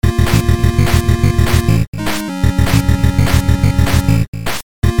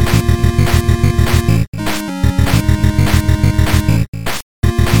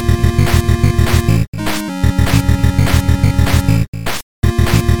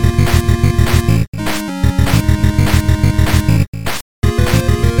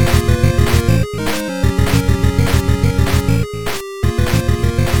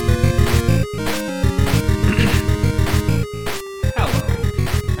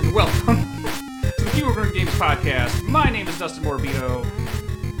Podcast. My name is Dustin Morbido.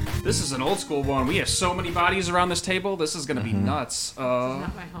 This is an old school one. We have so many bodies around this table. This is going to be nuts. This is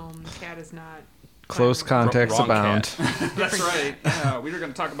not my home. The cat is not. Close contacts abound. That's right. We were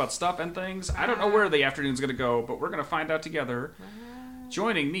going to talk about stuff and things. I don't know where the afternoon's going to go, but we're going to find out together.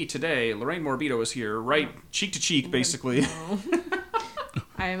 Joining me today, Lorraine Morbido is here, right cheek to cheek, basically.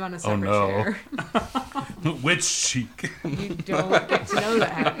 I am on a separate chair. Which cheek? You don't get to know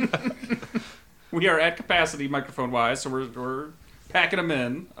that. We are at capacity microphone-wise, so we're packing them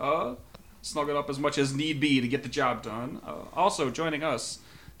in, snuggled up as much as need be to get the job done. Also joining us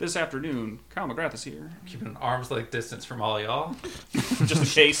this afternoon, Kyle McGrath is here. Keeping an arm's length distance from all y'all. Just in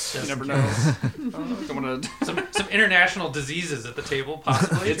case, you never know. Don't wanna... some international diseases at the table,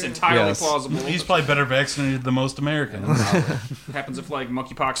 possibly. It's entirely plausible. He's probably better vaccinated than most Americans. It happens if like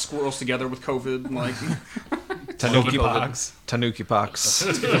monkeypox squirrels together with COVID and like Tanuki pox. Tanuki pox.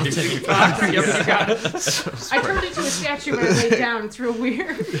 Yep, you got it. I turned into a statue when I laid down. It's real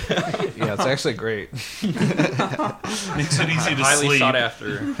weird. Yeah, it's actually great. Makes it easy to Highly sleep. sought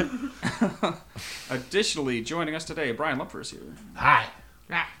after. Additionally, joining us today, Brian Lupfer is here. Hi.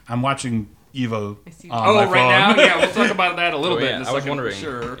 Ah, I'm watching Evo I see. on my right phone. now? Yeah, we'll talk about that a little bit in a I was second, wondering. for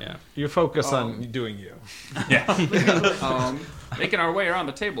sure. Yeah. You focus on doing you. Yeah. Making our way around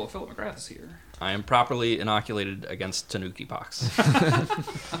the table, Philip McGrath is here. I am properly inoculated against Tanuki pox. Got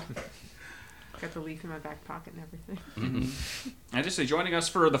the leaf in my back pocket and everything. And just joining us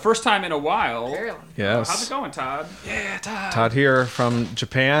for the first time in a while. Very long. Yes. How's it going, Todd? Yeah, Todd. Todd here from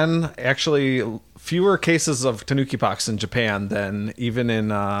Japan. Actually, fewer cases of Tanuki pox in Japan than even in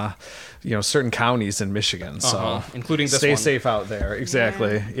certain counties in Michigan. So Including this stay one. safe out there.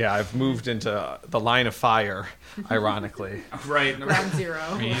 Exactly. Yeah, I've moved into the line of fire, ironically. Right. Ground zero.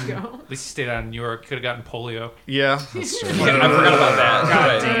 Let's go. At least he stayed out in New York. Could have gotten polio. Yeah, that's true. I forgot about that. God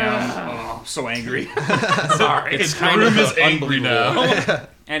Right. damn. Oh, I'm so angry. Sorry. It's The kind room of is angry now.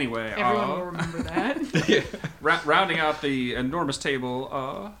 Anyway, Everyone will remember that. rounding out the enormous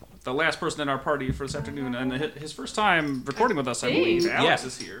table, the last person in our party for this afternoon, and his first time recording with us, I believe. Dave. Alex Yeah.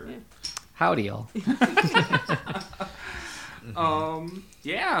 is here. Howdy, y'all.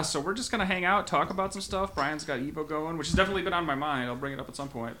 Yeah, so we're just gonna hang out, talk about some stuff. Brian's got Evo going, which has definitely been on my mind. I'll bring it up at some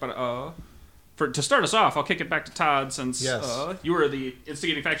point. But to start us off, I'll kick it back to Todd, since you were the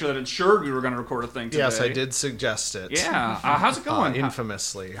instigating factor that ensured we were going to record a thing today. Yes, I did suggest it. Yeah, how's it going?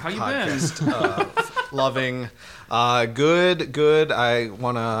 Infamously. How you podcast, loving. Good. I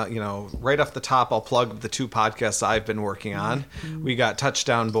want to, right off the top, I'll plug the two podcasts I've been working on. We got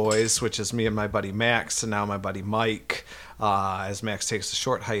Touchdown Boys, which is me and my buddy Max, and now my buddy Mike, as Max takes a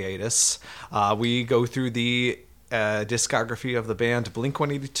short hiatus. We go through the discography of the band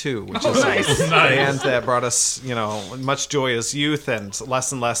Blink-182, which is a band that brought us, much joy as youth and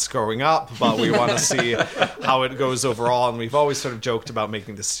less growing up, but we want to see how it goes overall. And we've always sort of joked about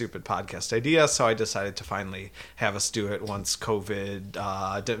making this stupid podcast idea, so I decided to finally have us do it once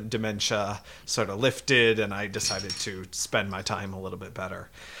COVID, dementia sort of lifted, and I decided to spend my time a little bit better.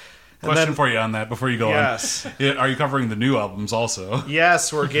 Question for you on that before you go Yes. on. Are you covering the new albums also?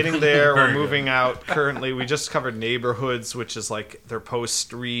 Yes, we're getting there. We're Very moving out currently. We just covered Neighborhoods, which is like their they're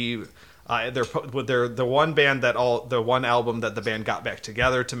the one band the one album that the band got back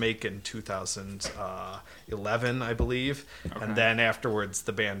together to make in 2011, I believe. Okay. And then afterwards,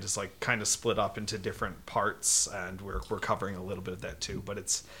 the band is like kind of split up into different parts, and we're covering a little bit of that too. But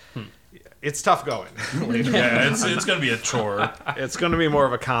it's tough going. Yeah, it's going to be a chore. It's going to be more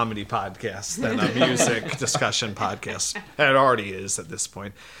of a comedy podcast than a music discussion podcast. And it already is at this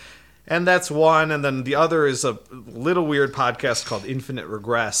point. And that's one. And then the other is a little weird podcast called Infinite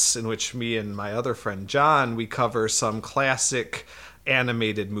Regress, in which me and my other friend John, we cover some classic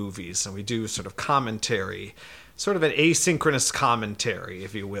animated movies. And we do sort of commentary, sort of an asynchronous commentary,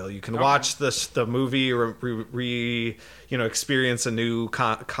 if you will. You can watch the movie, experience a new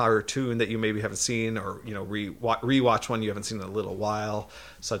cartoon that you maybe haven't seen, or rewatch one you haven't seen in a little while,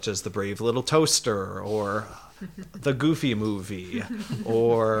 such as The Brave Little Toaster, or the Goofy movie,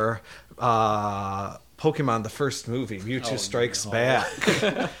 or Pokemon, the first movie, Mewtwo Strikes Back.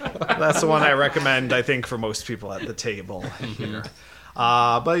 That's the one I recommend, I think, for most people at the table here.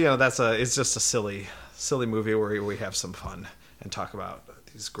 But it's just a silly movie where we have some fun and talk about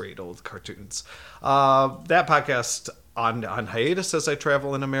these great old cartoons. That podcast on hiatus as I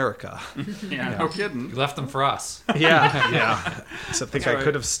travel in America. Yeah, no kidding. You left them for us. Yeah. So I think I Right.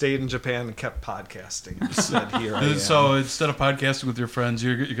 could have stayed in Japan and kept podcasting. Instead, here I am. So instead of podcasting with your friends,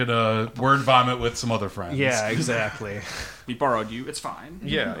 you're going to word vomit with some other friends. Yeah, exactly. We borrowed you. It's fine.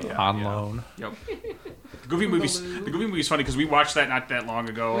 Yeah. On loan. Yep. The Goofy movie's funny because we watched that not that long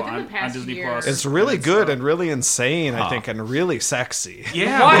ago Within the on past Disney year. Plus. It's really good and really insane, I think, and really sexy.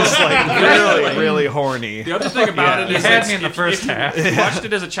 Yeah, It's like really horny. the other thing about Yeah. it You is had it's- me in the first half. If you watched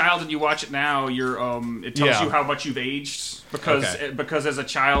it as a child and you watch it now, it tells Yeah. you how much you've aged because as a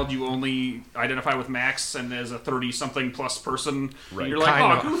child you only identify with Max, and as a 30-something plus person, you're like,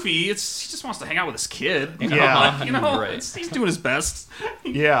 Kinda. oh, Goofy, he just wants to hang out with his kid. Yeah. Right. He's doing his best.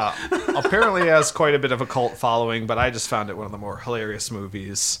 Yeah, apparently it has quite a bit of a cult following, but I just found it one of the more hilarious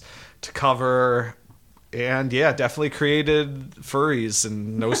movies to cover. And yeah, definitely created furries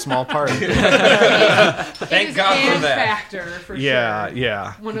in no small part. Thank God for that. Factor for Yeah, sure.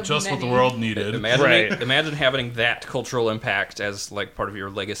 yeah. One of Just what the many. world needed. Imagine, Right. imagine having that cultural impact as like part of your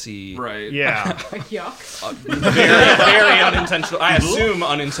legacy. Right. Yeah. Like, yuck. Very unintentional. I assume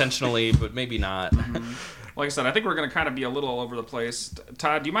unintentionally, but maybe not. Like I said, I think we're going to kind of be a little all over the place.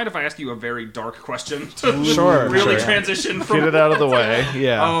 Todd, do you mind if I ask you a very dark question to Sure, really sure. transition from Get it out of the way.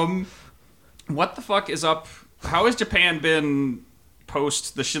 Yeah. what the fuck is up? How has Japan been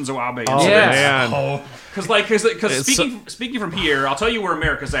post the Shinzo Abe Oh, incident? man. Oh, Because It's speaking from here, I'll tell you where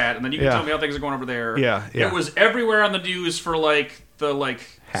America's at, and then you can Yeah. tell me how things are going over there. Yeah, yeah. It was everywhere on the news for the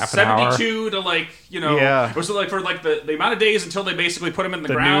Half an hour. 72 to Yeah. it was for the amount of days until they basically put him in the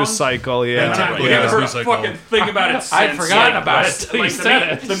The ground. news cycle, yeah. And we Yeah. haven't heard a News cycle. fucking thing about it since. I'd forgotten about it the- till you the said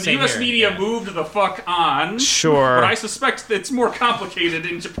me- it. The Same U.S. here, media yeah. moved the fuck on. Sure. But I suspect it's more complicated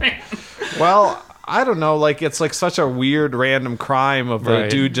in Japan. Well, I don't know. Like, it's like such a weird random crime of a Right.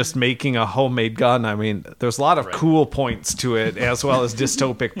 dude just making a homemade gun. I mean, there's a lot of cool points to it as well as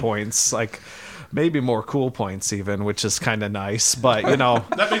dystopic points. Like, maybe more cool points even, which is kind of nice. But, you know,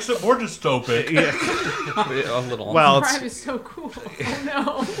 that makes it more dystopic. A little. well, Prime is so cool.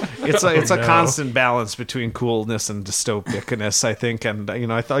 Oh no. it's a constant balance between coolness and dystopicness, I think. And you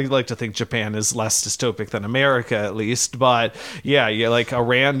know, I'd like to think Japan is less dystopic than America, at least. But yeah, like a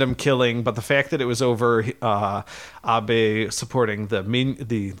random killing. But the fact that it was over Abe supporting the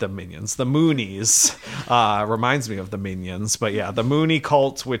minions, the Moonies, reminds me of the Minions. But yeah, the Moonie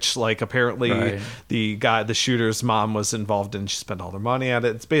cult, which like apparently Right. the shooter's mom was involved in. She spent all their money at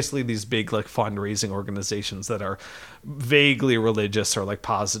it. It's basically these big like fundraising organizations that are vaguely religious or like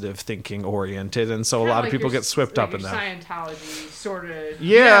positive thinking oriented, and so a lot of people get swept up in that. Scientology sort of.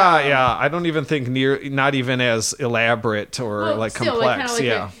 Yeah. I don't even think not even as elaborate or Well, like still, complex. like,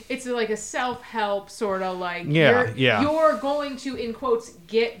 Yeah. it's like a self-help sort of like. Yeah, You're going to, in quotes,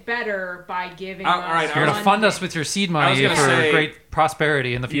 get better by giving All us. right, You're going to fund us with your seed I was money gonna for say- great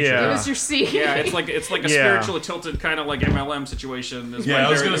prosperity in the future. Yeah. Give us your seed. Yeah, it's like a Yeah. spiritually tilted kind of like MLM situation. Is Yeah, my I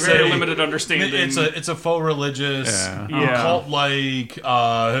was very, gonna very say limited understanding. It's a faux religious, Yeah. cult-like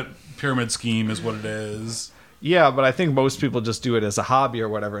pyramid scheme is what it is. Yeah, but I think most people just do it as a hobby or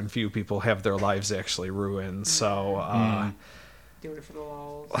whatever, and few people have their lives actually ruined. So, Doing it for the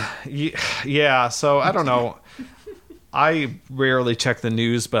lols. yeah. So I don't know. I rarely check the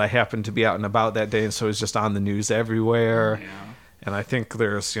news, but I happened to be out and about that day, and so it was just on the news everywhere. Yeah. And I think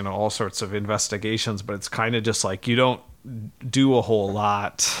there's all sorts of investigations, but it's kind of just like you don't do a whole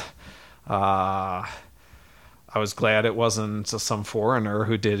lot. I was glad it wasn't some foreigner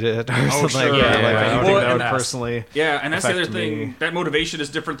who did it or something sure. like that. Yeah, Like, I don't well, think that and would that's- personally. Yeah, and that's the other affect thing. me. That motivation is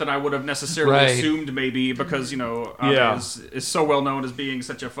different than I would have necessarily Right. assumed, maybe, because, Abe Yeah. is so well known as being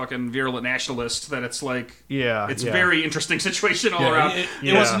such a fucking virulent nationalist that it's like, Yeah, it's yeah. a very interesting situation all Yeah,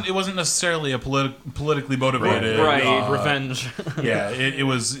 around. it wasn't necessarily a politically motivated Right, revenge. Yeah, it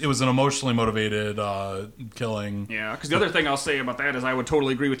was an emotionally motivated killing. Yeah, because the other thing I'll say about that is I would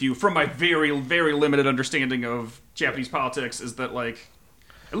totally agree with you from my very, very limited understanding of Japanese politics is that, like,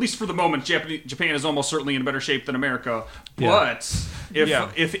 at least for the moment, Japan is almost certainly in better shape than America. But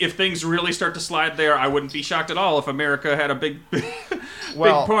if things really start to slide there, I wouldn't be shocked at all if America had a big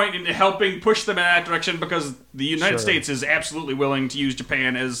Well- point in helping push them in that direction, because the United Sure. States is absolutely willing to use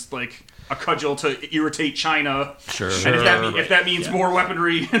Japan as like a cudgel to irritate China. Sure. And if that means more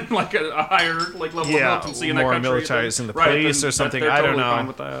weaponry and like a higher like level of militancy in that more country, militarizing the right, police then or something. they're I don't totally know. fine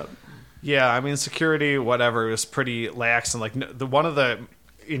with that. Yeah, I mean, security, whatever, is pretty lax, and like one of the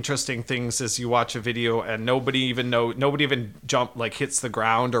interesting things is you watch a video and nobody even hits the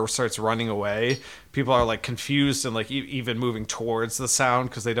ground or starts running away. People are like confused and like even moving towards the sound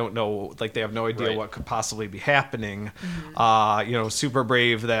because they don't know, like they have no idea Right. what could possibly be happening. Super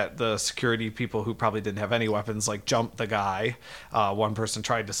brave that the security people who probably didn't have any weapons like jumped the guy. One person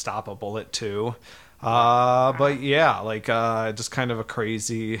tried to stop a bullet too. But yeah, like just kind of a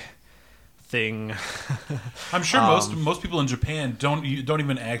crazy thing. I'm sure most people in Japan don't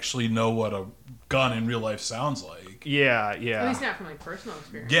even actually know what a gun in real life sounds like. Yeah, At yeah. least not from like personal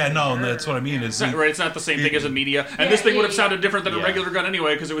experience. Yeah, no, Sure. that's what I mean. Is Right, it's not the same thing as in media. And Yeah, this thing would have yeah, sounded different than a yeah. regular gun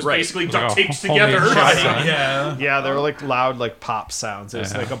anyway, because it was Right. basically Like duct a taped homemade together. shotgun. yeah. Yeah, they were like loud, like pop sounds. It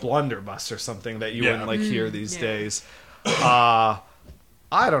was Yeah. like a blunderbuss or something that you Yeah. wouldn't like hear these yeah. days.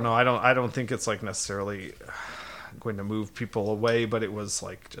 I don't know. I don't think it's like necessarily going to move people away, but it was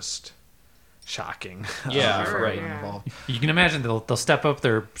like just shocking. Yeah, for right. everyone involved. You can imagine they'll step up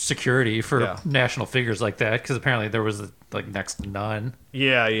their security for Yeah. national figures like that because apparently there was like next to none.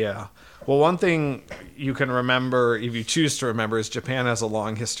 Yeah, yeah. Well, one thing you can remember, if you choose to remember, is Japan has a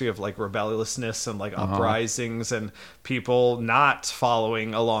long history of like rebelliousness and like uprisings and people not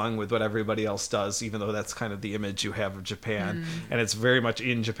following along with what everybody else does, even though that's kind of the image you have of Japan. And it's very much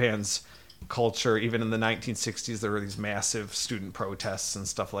in Japan's culture. Even in the 1960s, there were these massive student protests and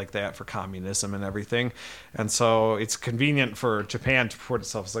stuff like that for communism and everything. And so it's convenient for Japan to report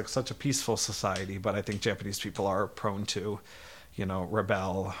itself as like such a peaceful society, but I think Japanese people are prone to, you know,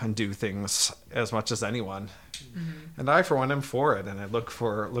 rebel and do things as much as anyone. And I, for one, am for it, and I look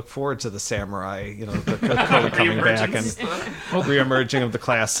forward to the samurai, you know, the code coming back and reemerging of the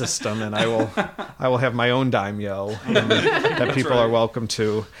class system, and I will have my own daimyo that people are welcome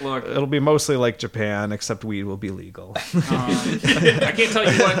to. Look. It'll be mostly like Japan, except weed will be legal. I can't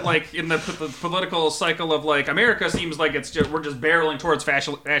tell you what, like, in the political cycle of, like, America seems like we're just barreling towards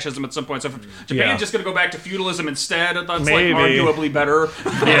fascism at some point. So if Japan's Yeah. just going to go back to feudalism instead, that's, Maybe. like, arguably better.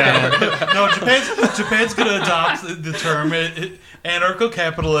 Yeah, No, Japan's gonna adopt the term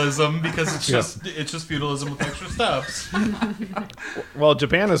anarcho-capitalism because it's just feudalism with extra steps. well,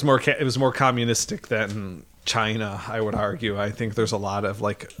 Japan is it was more communistic than China, I would argue. I think there's a lot of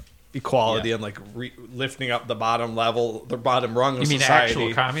like equality and like lifting up the bottom level, the bottom rung of You mean society.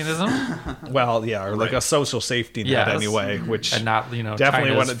 actual communism Well, yeah, or like a social safety net Yes. anyway, which and not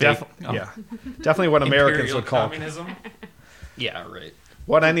definitely definitely China's definitely what Americans imperial would call communism. Yeah, right.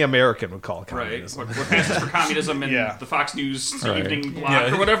 what any American would call Right. communism. What passes for communism and Yeah. the Fox News Right. evening block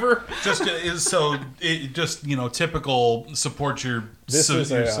Yeah. or whatever. Just typical support your This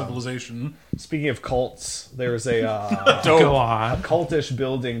is a, civilization. Speaking of cults, there's a Go on. cultish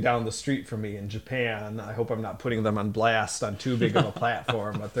building down the street from me in Japan. I hope I'm not putting them on blast on too big of a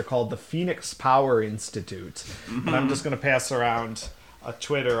platform, but they're called the Phoenix Power Institute. And I'm just going to pass around a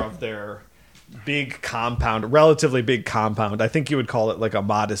Twitter of their big compound, relatively big compound. I think you would call it like a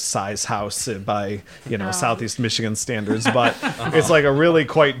modest size house by, Southeast Michigan standards, but it's like a really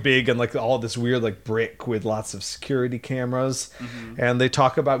quite big and like all this weird like brick with lots of security cameras. And they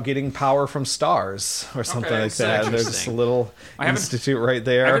talk about getting power from stars or something like sick. that. And there's just a little institute right I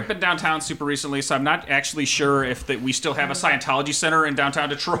there. haven't been downtown super recently, so I'm not actually sure if we still have a Scientology center in downtown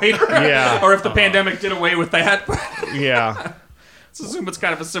Detroit, Yeah. or if the pandemic did away with that. Yeah. Let's assume it's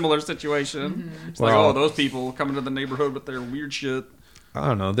kind of a similar situation. It's like, Well- those people coming to the neighborhood with their weird shit. I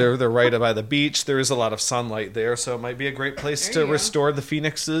don't know. They're right by the beach. There is a lot of sunlight there, so it might be a great place There to you go. restore the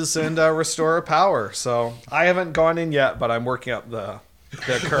phoenixes and restore power. So I haven't gone in yet, but I'm working up the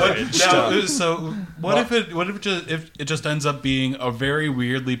courage. What if it just ends up being a very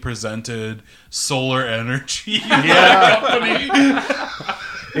weirdly presented solar energy company?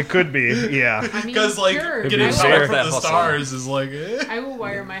 It could be, yeah. I mean, Because like sure. getting be power very- from the That hustle. stars is like I will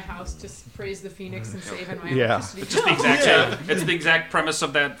wire my house to praise the phoenix and save on my Yeah. electricity. Just the exact it's the exact premise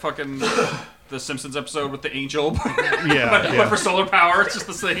of that fucking the Simpsons episode with the angel. But for solar power, it's just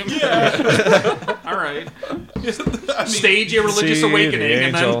the same. Yeah. All right. Stage a religious See, awakening, the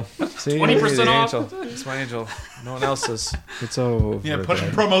and then angel. See, 20% the off. angel. It's my angel. No one else's. It's over. yeah, put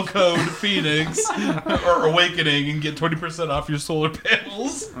there. promo code Phoenix or Awakening and get 20% off your solar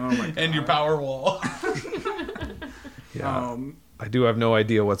panels and your power wall. Yeah. I do have no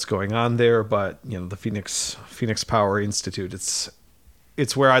idea what's going on there, but the Phoenix Power Institute.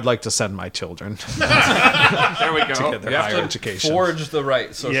 It's where I'd like to send my children there we to go. get their You have higher to education. forge the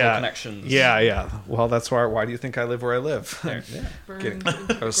right social connections. Yeah. Well, that's why do you think I live where I live? Burned Getting- into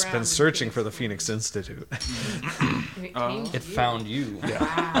the I was ground been in searching for the Phoenix. Phoenix Institute. And it came to It you. found you.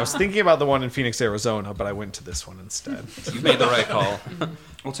 I was thinking about the one in Phoenix, Arizona, but I went to this one instead. You made the right call.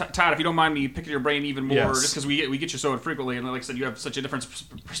 Well, Todd, if you don't mind me picking your brain even more, Yes. just because we get you so infrequently, and like I said, you have such a different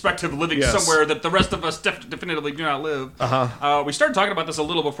perspective living Yes. somewhere that the rest of us definitively do not live. We started talking about this a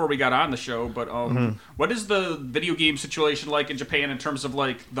little before we got on the show, but what is the video game situation like in Japan in terms of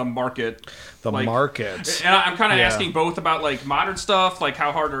like the market? The Like, market. And I'm kind of Yeah. asking both about like modern stuff, like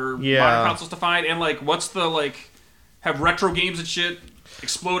how hard are modern consoles to find, and like what's the like have retro games and shit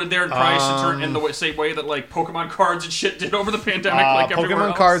exploded there in price in the same way that like Pokemon cards and shit did over the pandemic, like everywhere Pokemon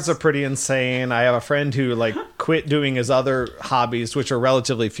else? cards are pretty insane. I have a friend who like quit doing his other hobbies, which are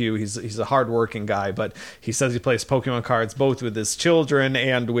relatively few. He's a hardworking guy, but he says he plays Pokemon cards both with his children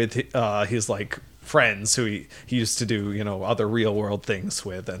and with his like friends who he used to do, you know, other real world things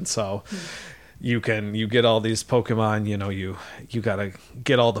with. And so you get all these Pokemon, you know, you gotta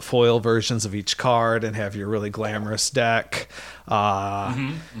get all the foil versions of each card and have your really glamorous deck.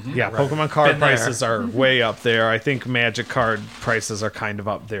 Pokemon card prices are way up there. I think Magic card prices are kind of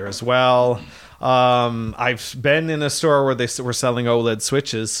up there as well. I've been in a store where they were selling OLED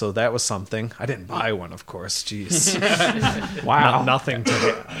Switches, so that was something. I didn't buy one, of course. Jeez. Wow. Nothing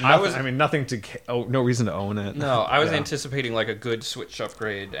to. No reason to own it. No, I was anticipating like a good Switch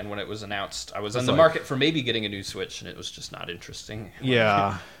upgrade, and when it was announced, I was in the market for maybe getting a new Switch, and it was just not interesting.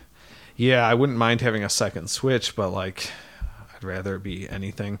 Yeah, I wouldn't mind having a second Switch, but like, I'd rather it be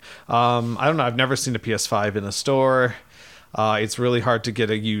anything. I don't know. I've never seen a PS5 in a store. It's really hard to get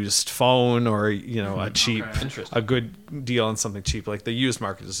a used phone or, you know, a good deal on something cheap. Like the used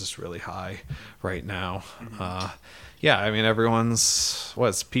market is just really high right now. I mean,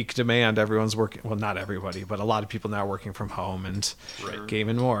 it's peak demand. Everyone's working. Well, not everybody, but a lot of people now working from home and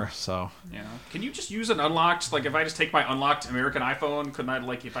gaming more. So yeah, can you just use an unlocked? Like if I just take my unlocked American iPhone, couldn't I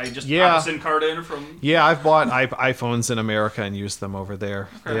like if I just pop a SIM card in from? Yeah, I've bought iPhones in America and used them over there.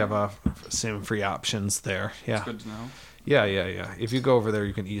 Okay. They have SIM free options there. Yeah, that's good to know. Yeah. If you go over there,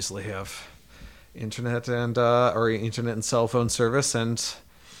 you can easily have internet and cell phone service and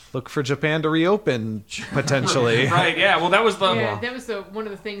look for Japan to reopen potentially. Right. Yeah. Well, that was one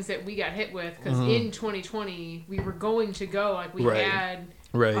of the things that we got hit with because in 2020 we were going to go we had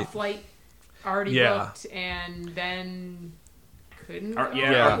a flight already booked and then couldn't go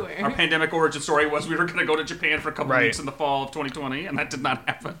anywhere. Our pandemic origin story was we were going to go to Japan for a couple of weeks in the fall of 2020, and that did not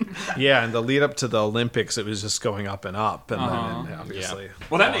happen. Yeah, and the lead up to the Olympics, it was just going up and up, and then obviously. Yeah.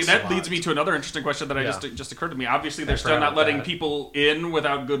 Well, that leads me to another interesting question that just occurred to me. Obviously, they're still not letting people in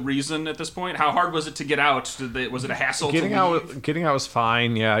without good reason at this point. How hard was it to get out? Was it a hassle? Getting out was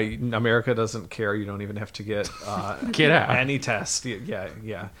fine. Yeah, America doesn't care. You don't even have to get any test. Yeah.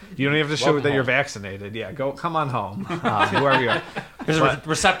 You don't even have to show that you're vaccinated. Yeah, come on home, whoever you are. There's a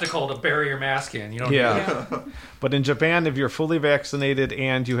receptacle to bury your mask in. You don't But in Japan, if you're fully vaccinated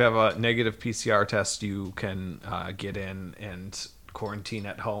and you have a negative PCR test, you can get in and quarantine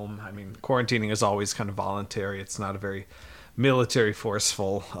at home. I mean, quarantining is always kind of voluntary. It's not a very military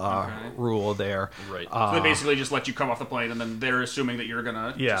forceful rule there. Right. So they basically just let you come off the plane, and then they're assuming that you're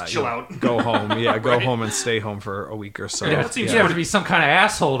gonna just chill out, go home. Yeah, go home and stay home for a week or so. Yeah, it seems you have to be some kind of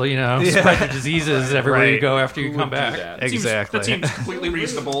asshole to spread the diseases everywhere you go after you come back. Exactly. That seems completely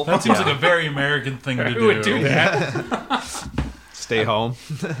reasonable. That seems like a very American thing to do. Who would do that? Stay home.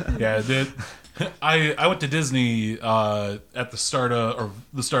 Yeah, I went to Disney at the start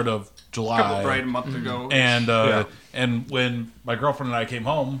of July, a month ago, and when my girlfriend and I came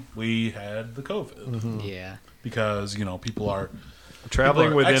home, we had the COVID. Mm-hmm. Yeah, because people are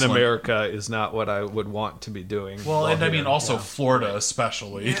traveling within excellent. America is not what I would want to be doing. Well, and I mean also Florida,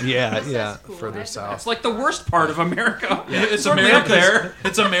 especially. Yeah, cool. Further south. It's like the worst part of America. Yeah, it's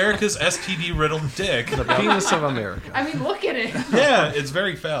America's STD riddled dick. The penis of America. I mean, look at it. Yeah, it's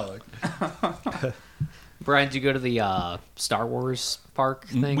very phallic. Brian, did you go to the Star Wars park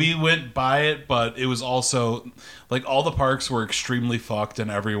thing? We went by it, but it was also like all the parks were extremely fucked, and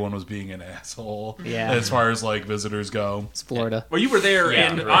everyone was being an asshole. Yeah, as far as like visitors go. It's Florida. Well, you were there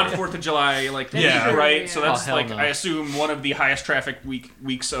on 4th of July, right? Yeah. So that's I assume one of the highest traffic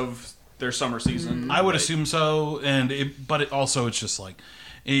weeks of their summer season. I would assume so, but it's just like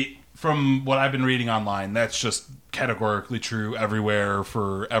from what I've been reading online, that's just categorically true everywhere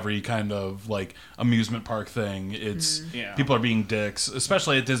for every kind of like amusement park thing. It's people are being dicks,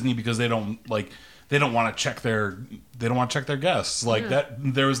 especially at Disney, because they don't want to check their guests. Like that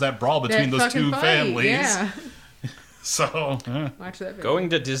there was that brawl between those two families. Yeah. So watch that video. Going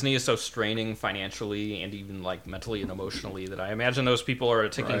to Disney is so straining financially and even like mentally and emotionally that I imagine those people are a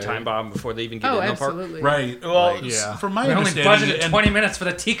ticking time bomb before they even get in the park. Absolutely. Right. Well, from my understanding, only budgeted 20 minutes for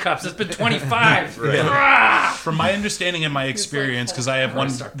the teacups. It's been 25. From my understanding and my experience, because I have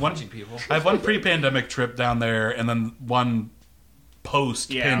one pre-pandemic trip down there, and then one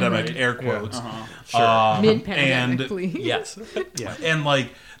post-pandemic air quotes. Mid-pandemic, please. Yes. And like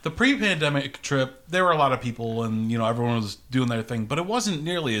the pre-pandemic trip, there were a lot of people, and everyone was doing their thing, but it wasn't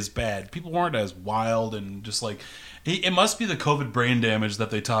nearly as bad. People weren't as wild and just like. It must be the COVID brain damage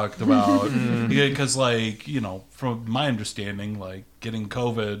that they talked about, because like from my understanding, like getting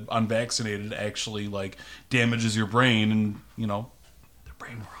COVID unvaccinated actually like damages your brain, and their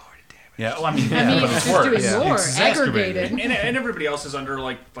brain were already damaged. Yeah, well, I mean, it's just doing more, aggregated. And everybody else is under,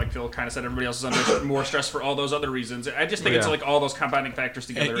 like Phil kind of said, everybody else is under more stress for all those other reasons. I just think it's like all those combining factors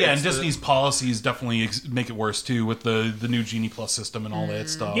together. And Disney's policies definitely make it worse, too, with the new Genie Plus system and all that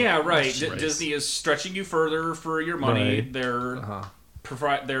stuff. Yeah, right. Disney is stretching you further for your money.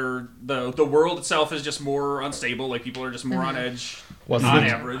 Right. The world itself is just more unstable. Like, people are just more on edge on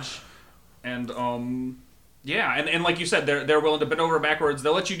average. And, yeah, and like you said, they're willing to bend over backwards.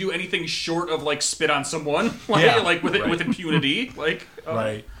 They'll let you do anything short of like spit on someone, with impunity.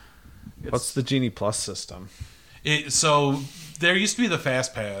 Right. What's the Genie Plus system? So there used to be the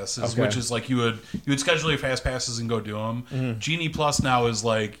Fast Passes, which is like you would schedule your Fast Passes and go do them. Mm-hmm. Genie Plus now is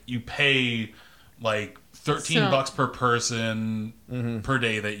like you pay like $13 per person per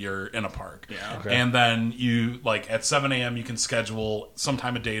day that you're in a park. Yeah. Okay. And then you, like, at 7 a.m. you can schedule some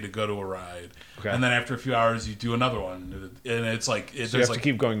time of day to go to a ride. Okay. And then after a few hours you do another one. And it's like... So you have to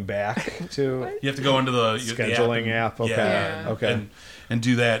keep going back to... You have to go into the... Scheduling app. Okay. Yeah. Okay. And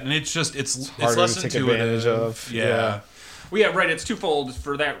do that. And it's just... It's less to take advantage of. Yeah. Well, yeah, right. It's twofold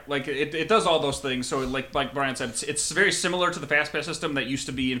for that. Like, it does all those things. So, like Brian said, it's very similar to the Fast Pass system that used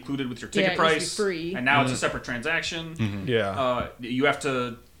to be included with your ticket price, used to be free, and now it's a separate transaction. Mm-hmm. Yeah, you have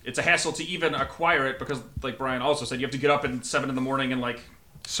to. It's a hassle to even acquire it because, like Brian also said, you have to get up at 7 a.m. and like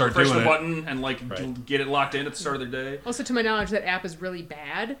press the button and like get it locked in at the start of the day. Also, to my knowledge, that app is really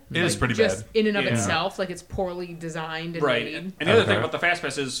bad. It is pretty just bad. In and of itself, like it's poorly designed and made. And the other thing about the Fast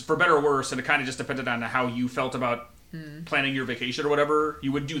Pass is, for better or worse, and it kind of just depended on how you felt about planning your vacation or whatever, you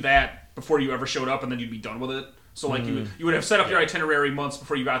would do that before you ever showed up, and then you'd be done with it. So like you would have set up your itinerary months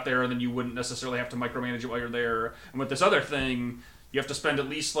before you got there, and then you wouldn't necessarily have to micromanage it while you're there. And with this other thing, you have to spend at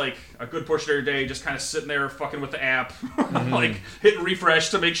least like a good portion of your day just kind of sitting there fucking with the app, like hitting refresh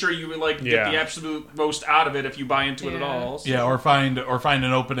to make sure you get the absolute most out of it if you buy into it at all. So. Yeah, or find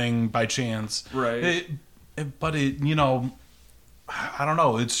an opening by chance. Right. But you know, I don't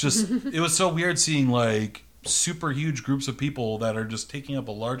know. It's just it was so weird seeing like super huge groups of people that are just taking up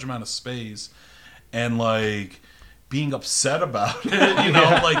a large amount of space and like being upset about it, you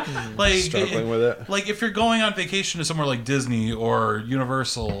know, like struggling with it. Like if you're going on vacation to somewhere like Disney or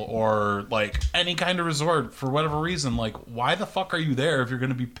Universal or like any kind of resort for whatever reason, like why the fuck are you there if you're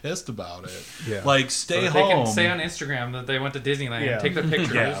going to be pissed about it? Yeah. Like stay home. They can say on Instagram that they went to Disneyland, take their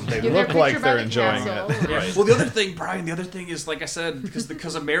pictures. They look like they're enjoying it. Right. Well, the other thing, Brian, is like I said,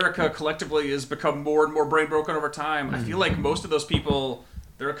 because America collectively has become more and more brain broken over time. I feel like most of those people,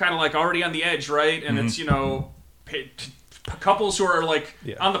 they're kind of like already on the edge, right? And it's, you know, couples who are like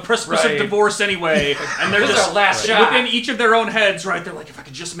on the precipice of divorce anyway, and they're just last shot. within each of their own heads, right? They're like, if I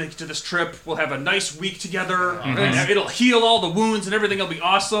could just make it to this trip, we'll have a nice week together, and it'll heal all the wounds, and everything will be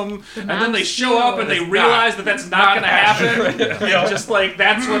awesome. And then they show up and they realize that that's not going to happen. And just like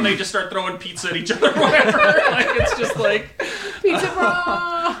that's when they just start throwing pizza at each other, or whatever. Like it's just like pizza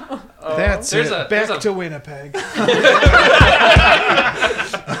bra. That's it. Back to Winnipeg.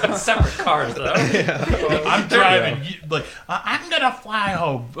 Separate cars, though. I'm driving. Like I'm gonna fly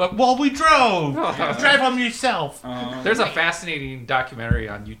home. Well, we drove. Drive home yourself. There's a fascinating documentary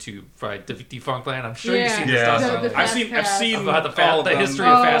on YouTube by Defunctland. I'm sure you've seen this stuff. I've seen about the history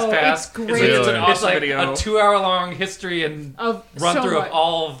of Fast Pass. It's great. It's an awesome like video. A 2-hour-long history and of run through of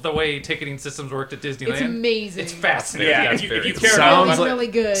all of the way ticketing systems worked at Disneyland. It's amazing. It's fascinating. Yeah, if you care sounds about really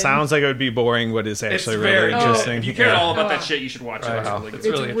good. Sounds like it would be boring, but it's actually really interesting. If you care all about that shit, you should watch it. It's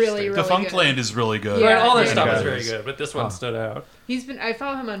really Defunctland is really good. Yeah, all their stuff is very good, but this one stood out. I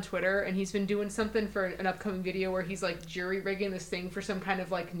follow him on Twitter, and he's been doing something for an upcoming video where he's like jury rigging this thing for some kind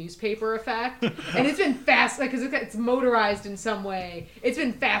of like newspaper effect, and it's been fast, like because it's motorized in some way. It's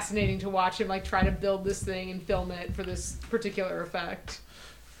been fascinating to watch him like try to build this thing and film it for this particular effect.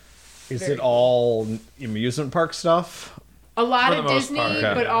 Is it all amusement park stuff? A lot of Disney,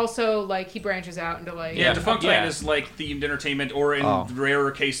 but also like he branches out into like Defunctland is like themed entertainment, or in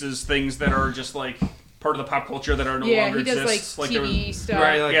rarer cases, things that are just like part of the pop culture that are no longer he does exists. like TV stuff.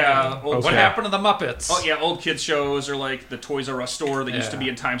 Right, like, what happened to the Muppets? Oh yeah, old kids shows, or like the Toys R Us store that used to be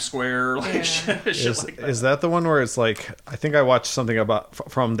in Times Square. Like shit like that. Is that the one where it's like I think I watched something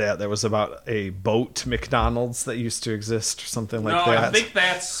about from that was about a boat McDonald's that used to exist or something like that?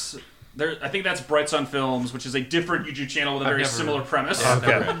 No, I think that's Bright Sun Films, which is a different YouTube channel with a very similar premise. I've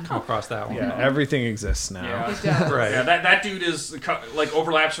never come across that one. Yeah, everything exists now. Yeah. Right. Yeah, that dude is like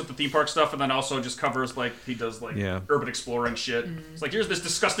overlaps with the theme park stuff, and then also just covers like he does like urban exploring shit. It's like here's this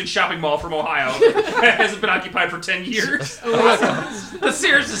disgusting shopping mall from Ohio that hasn't been occupied for 10 years. The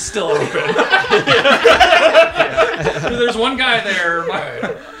Sears is still open. There's one guy there.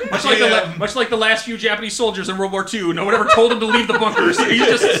 Much like the last few Japanese soldiers in World War II, no one ever told him to leave the bunker, so he's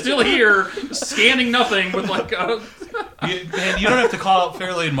just still here, scanning nothing with like a... Man, you don't have to call out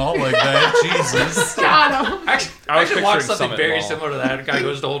Fairlane Mall like that. Jesus. Got him. Actually, I should watch something very similar to that. A guy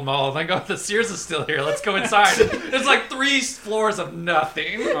goes to Old Mall and I go, the Sears is still here. Let's go inside. There's like 3 floors of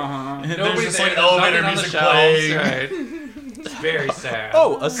nothing. Nobody's just like elevator music playing. Right. It's very sad.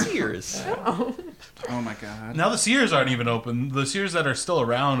 Oh, a Sears. Oh my god. Now the Sears aren't even open. The Sears that are still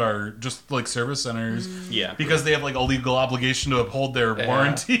around are just like service centers. Yeah. Because they have like a legal obligation to uphold their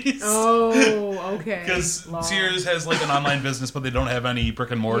warranties. Oh, okay. Because Sears has like an online business, but they don't have any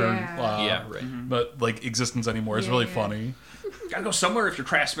brick and mortar right. but like existence anymore. It's really funny. Gotta go somewhere if your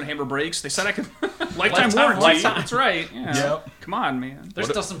Craftsman hammer breaks. They said I could lifetime warranty. That's right. Yeah. Yep. Come on, man. There's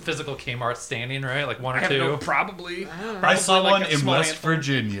still some physical Kmart standing, right? Like 1 or 2. No, probably. I saw one in West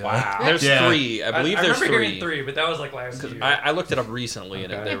Virginia. Wow. There's 3. I believe there's 3. I remember hearing 3, but that was like last year. I looked it up recently,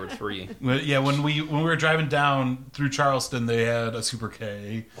 and there were 3. Yeah, when we were driving down through Charleston, they had a Super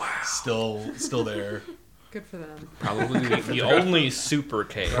K. Wow. Still there. Good for them. Probably the only Super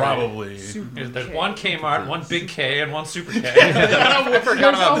K. Probably. There's 1 Kmart, 1 Big K, and 1 Super K. I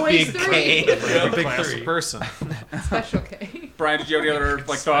forgot about Big K. Big class person. Special K. Brian, did you have any other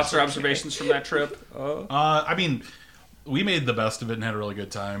thoughts or observations from that trip? I mean, we made the best of it and had a really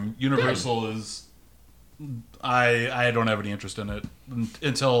good time. Universal is... I don't have any interest in it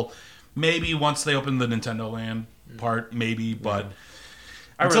until maybe once they open the Nintendo Land part, maybe, but...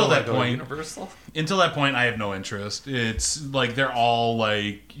 Until that point, I have no interest. It's like they're all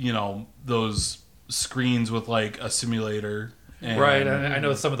like, those screens with like a simulator. Right, I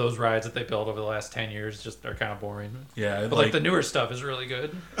know some of those rides that they built over the last 10 years just are kind of boring. Yeah, but like the newer stuff is really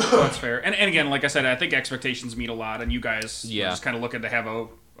good. That's fair. And again, like I said, I think expectations meet a lot, and you guys are just kind of looking to have a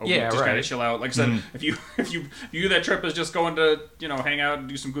kind of chill out. Like I said, if you view that trip as just going to hang out and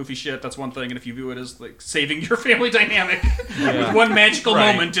do some goofy shit, that's one thing. And if you view it as like saving your family dynamic with one magical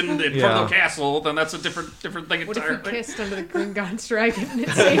moment in front of the castle, then that's a different thing entirely. What if we kissed under the Gringotts dragon?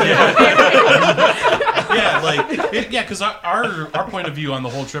 Because our point of view on the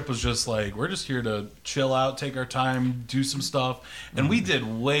whole trip was just like, we're just here to chill out, take our time, do some stuff, and we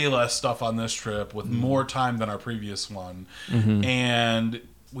did way less stuff on this trip with more time than our previous one, and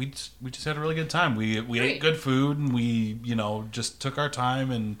we just had a really good time. We ate good food, and we just took our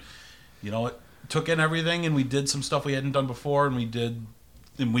time and took in everything, and we did some stuff we hadn't done before, and we didn't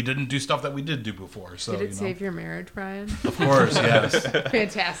do stuff that we did do before. So did it save your marriage, Brian? Of course, yes.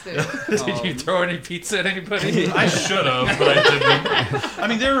 Fantastic. Did you throw any pizza at anybody? I should have, but I didn't. I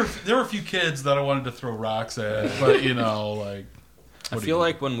mean, there were a few kids that I wanted to throw rocks at, but like. I feel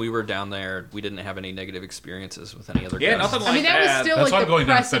like when we were down there, we didn't have any negative experiences with any other guests. Yeah, nothing like that. I mean, that was still That's like the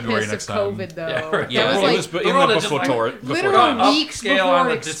precipice of COVID, though. Yeah, right. That was it was before literal weeks before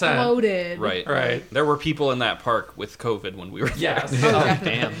it exploded. Right. There were people in that park with COVID when we were there. Yes.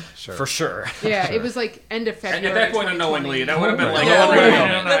 Damn. Sure. For sure. Yeah, it was like end of February. At that point, unknowingly, that would have been like,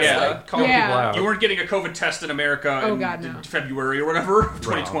 calling people out. You weren't getting a COVID test in America in February or whatever,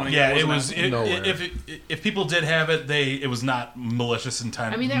 2020. Yeah, it was. If people did have it, it was not malicious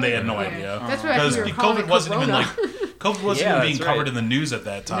intent. I mean, they had no idea. That's what I think we were COVID wasn't even being covered in the news at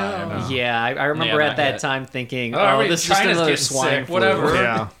that time. No. Yeah, I remember at that time thinking, this is just China's another swine flu.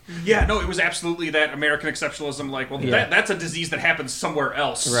 Whatever. Yeah, no, it was absolutely that American exceptionalism. Like, that's a disease that happens somewhere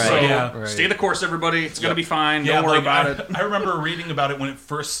else. Right. So stay the course, everybody. It's gonna be fine. Don't worry about it. I remember reading about it when it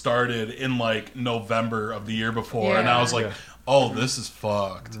first started in like November of the year before, and I was like, oh, this is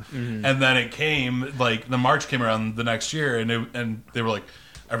fucked. And then it came, like, the March came around the next year, and they were like,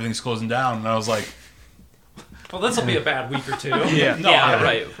 everything's closing down. And I was like... Well, this will be a bad week or two.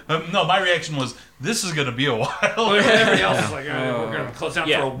 Right. No, my reaction was, this is going to be a while. Everybody else is like, we're going to close down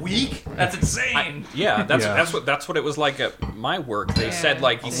for a week? That's insane. That's what it was like at my work. They said,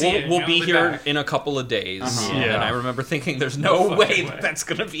 like, we'll be here in a couple of days. And I remember thinking, there's no way that's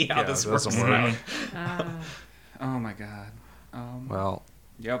going to be how this works. Oh, my God. Well...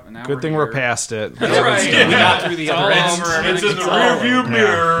 Yep. And now good thing we're past it. That's right. We got through the other end. It's in the rearview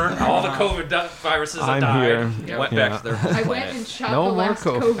mirror. All the COVID viruses have died. Here. Went back to their home I went and shot the last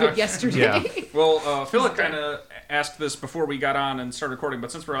COVID yesterday. Well, Philip kind of asked this before we got on and started recording,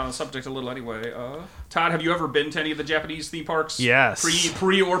 but since we're on the subject a little anyway, Todd, have you ever been to any of the Japanese theme parks? Yes.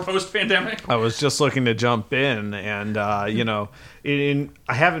 Pre or post pandemic? I was just looking to jump in, and I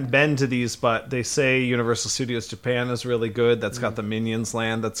haven't been to these, but they say Universal Studios Japan is really good. That's got the Minions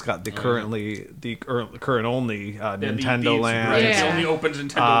Land. That's got the current only Nintendo Land. The only open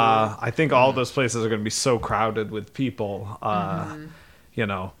Nintendo Land. I think all those places are going to be so crowded with people.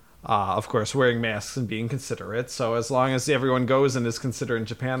 Of course, wearing masks and being considerate. So as long as everyone goes and is considerate in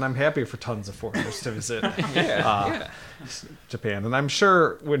Japan, I'm happy for tons of foreigners to visit Japan. And I'm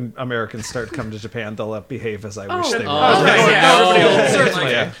sure when Americans start to come to Japan, they'll behave as I wish they would.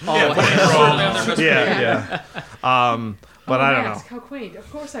 Yeah. But I don't know. How quaint!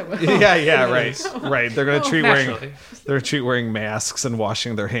 Of course I will. Right. They're gonna treat wearing masks and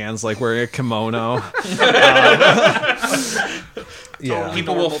washing their hands like wearing a kimono.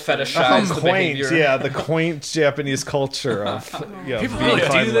 People will fetishize the behavior. The quaint Japanese culture of people really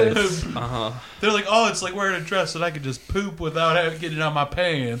do that. They're like, oh, it's like wearing a dress that I could just poop without getting on my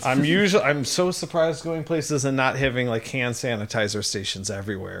pants. I'm so surprised going places and not having like hand sanitizer stations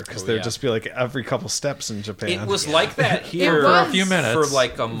everywhere because there'd just be like every couple steps in Japan. It was like that here for a few minutes, for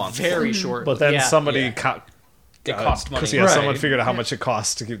like a month, very short. But then somebody. It cost money. Because someone figured out how much it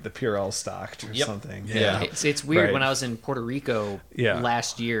costs to keep the Purell stocked or something. Yeah. It's weird. When I was in Puerto Rico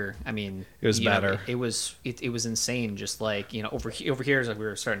last year, I mean, it was better. It was insane. Just like, over here is like we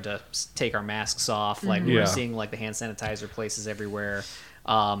were starting to take our masks off. Like we were seeing like the hand sanitizer places everywhere.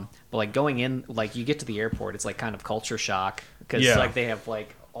 But like going in, like you get to the airport, it's like kind of culture shock because like they have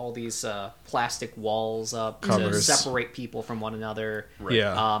like all these plastic walls up to separate people from one another. Right.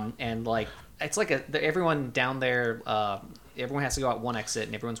 Yeah. And like. It's like everyone down there, everyone has to go out one exit,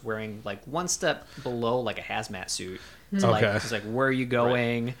 and everyone's wearing like one step below like a hazmat suit. So it's like, where are you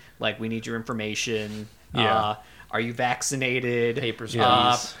going? Right. Like, we need your information. Yeah. Are you vaccinated? Papers,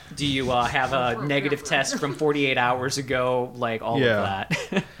 please. Do you have a negative test from 48 hours ago? Like all of that.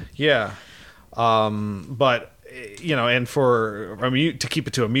 Yeah. But and for to keep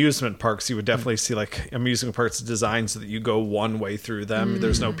it to amusement parks, you would definitely see like amusement parks designed so that you go one way through them.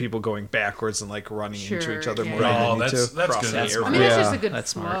 There's no people going backwards and like running into each other more than they need to. That's good. I mean, it's just a good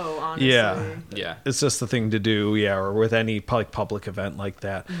flow, honestly. Yeah. It's just the thing to do, or with any public event like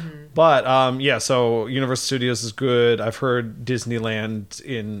that. But so Universal Studios is good. I've heard Disneyland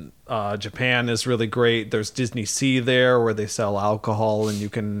in Japan is really great. There's Disney Sea there where they sell alcohol and you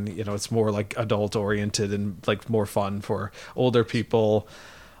can, it's more like adult oriented and like more fun for older people.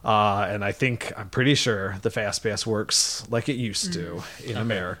 And I'm pretty sure the Fast Pass works like it used to in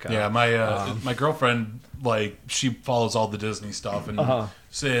America. Yeah, my girlfriend, like, she follows all the Disney stuff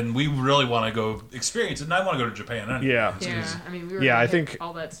and we really want to go experience it, and I want to go to Japan. I mean, we were I think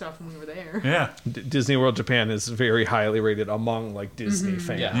all that stuff when we were there. Yeah. Disney World Japan is very highly rated among like Disney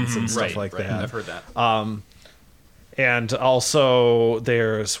fans and stuff like that. I've heard that. And also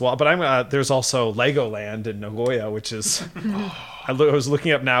there's also Legoland in Nagoya, which is I was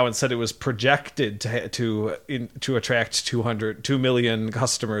looking up now and said it was projected to attract 2 million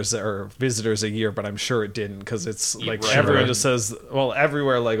customers or visitors a year, but I'm sure it didn't because it's like everyone just says, well,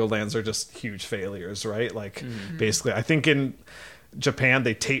 everywhere Legolands are just huge failures, right? Like basically, I think in Japan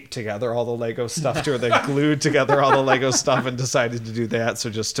they taped together all the Lego stuff or they glued together all the Lego stuff and decided to do that so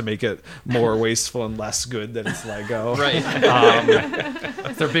just to make it more wasteful and less good that it's Lego. Right.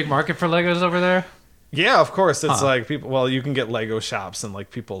 Is there a big market for Legos over there? Yeah, of course. It's like people. Well, you can get Lego shops, and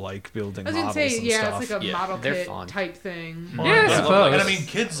like people like building models and stuff. It's like a model kit type thing. Yeah, I suppose. And I mean,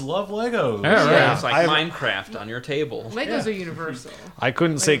 kids love Legos. Yeah, it's like Minecraft on your table. Legos are universal. I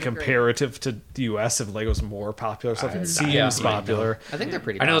couldn't say comparative to the U.S. if Lego's more popular. Stuff it seems popular. I think they're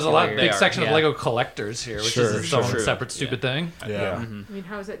pretty. I know there's a big section of Lego collectors here, which is its own separate stupid thing. Yeah. I mean,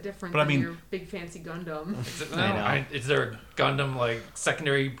 how is that different from your big fancy Gundam? Is there a Gundam like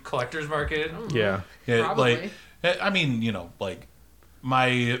secondary collectors market? Yeah. Yeah, probably. like, I mean, like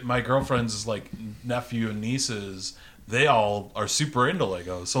my girlfriend's like nephew and nieces, they all are super into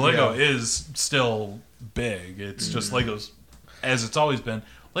Lego. So Lego is still big. It's just Legos, as it's always been.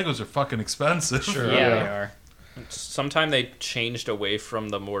 Legos are fucking expensive. Sure, they are. Sometime they changed away from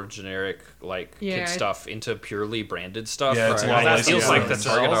the more generic kid stuff into purely branded stuff. Yeah, it's a lot it feels like the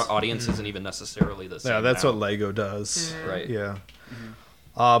target audience isn't even necessarily the same. Yeah, that's now. what Lego does. Right. Yeah.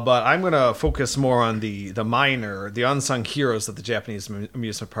 But I'm going to focus more on the unsung heroes of the Japanese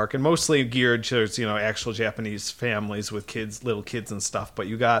amusement park, and mostly geared towards actual Japanese families with little kids and stuff. But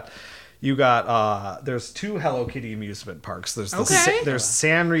you got there's 2 Hello Kitty amusement parks. There's there's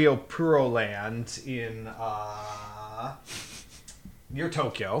Sanrio Puro Land in near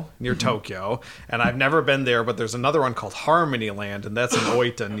Tokyo, and I've never been there, but there's another one called Harmony Land, and that's in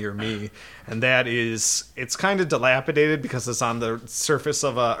Oita near me, and it's kind of dilapidated because it's on the surface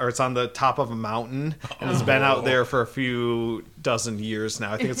it's on the top of a mountain, and it's been out there for a few dozen years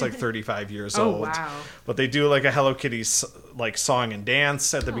now. I think it's like 35 years old. Wow. But they do like a Hello Kitty like song and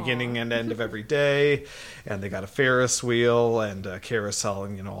dance at the beginning and end of every day, and they got a Ferris wheel and a carousel,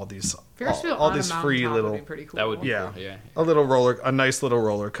 and all these free little pretty cool. That would be cool. Yeah. A nice little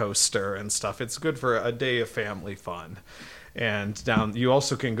roller coaster and stuff. It's good for a day of family fun. And you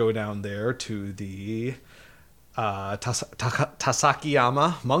also can go down there to the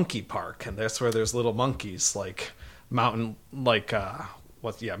Tasakiyama Monkey Park, and that's where there's little monkeys mountain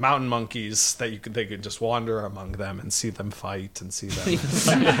monkeys that they can just wander among them and see them fight and see them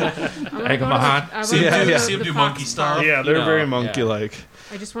egg them on. See them do monkey stuff. Yeah, they're very monkey like.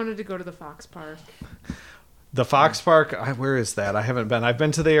 I just wanted to go to the Fox Park. The Fox Park, where is that? I haven't been. I've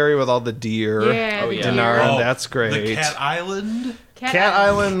been to the area with all the deer. Yeah, That's great. The Cat Island. Cat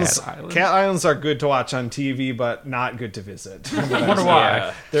Islands are good to watch on TV, but not good to visit. I wonder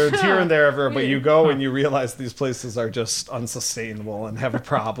why. They're here and there everywhere, but you go and you realize these places are just unsustainable and have a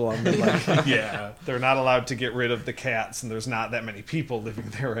problem. And they're not allowed to get rid of the cats, and there's not that many people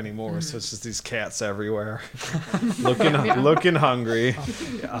living there anymore, so it's just these cats everywhere, looking hungry.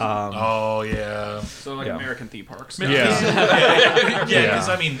 So American theme parks. Because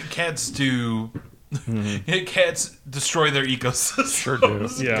I mean, cats do. Cats destroy their ecosystem. Sure do.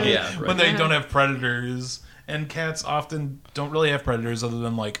 When they don't have predators, and cats often don't really have predators other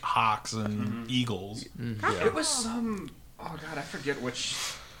than like hawks and eagles. It was some. Oh god, I forget which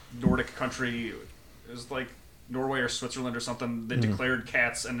Nordic country. It was like Norway or Switzerland or something. They declared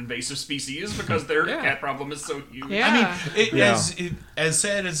cats an invasive species because their cat problem is so huge. Yeah. I mean, as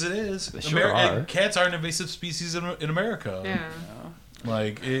sad as it is, cats are an invasive species in America. Yeah.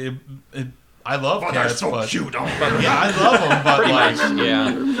 Like I love cats, they're so but cute. I love them, but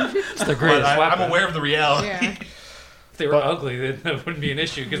it's the greatest weapon. I'm aware of the reality. Yeah. If they were ugly, then it wouldn't be an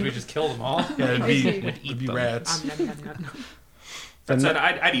issue because we just killed them all. Yeah, it'd be rats. That said,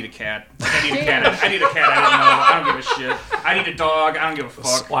 I'd eat a cat. I need a cat. I don't know. I don't give a shit. I need a dog. I don't give a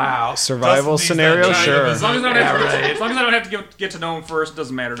fuck. Wow. Survival scenario, sure. As long as I don't have to get to know him first, it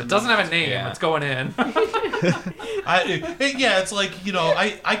doesn't matter to me. It doesn't have a name. It's going in. It's like,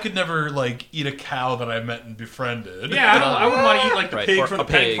 I could never eat a cow that I met and befriend. Yeah, I wouldn't want to eat the pig from the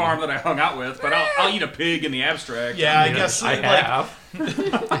pig farm that I hung out with, but I'll eat a pig in the abstract. Yeah, I guess I have.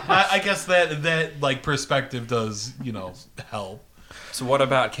 I guess that perspective does help. So what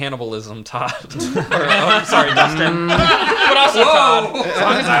about cannibalism, Todd? I'm sorry, Dustin. But also Todd, as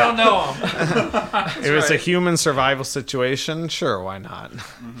long as I don't know him. If it's a human survival situation, sure, why not?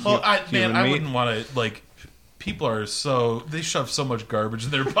 Well, I wouldn't want to people are they shove so much garbage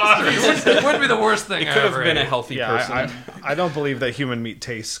in their bodies. It wouldn't be the worst thing. It could have been a healthy person. I don't believe that human meat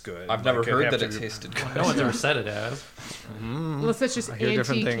tastes good. I've never heard that it tasted good. No one's ever said it has. Unless that's just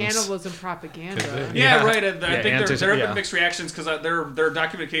anti-cannibalism propaganda. Yeah, right. I think there have been mixed reactions because there are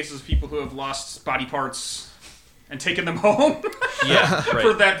documented cases of people who have lost body parts and taken them home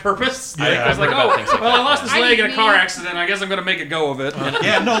for that purpose. I was like, I lost this leg in a car accident. I guess I'm going to make a go of it.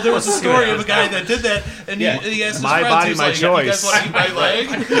 There was a story of a guy that did that, and he asked his my friends, body, my choice. You guys want to eat my leg?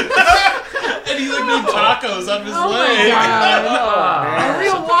 And he made tacos on his leg. A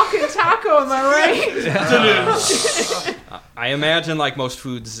real walking taco, am I right? I imagine, like most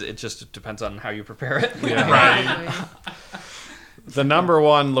foods, it just depends on how you prepare it. Right. The number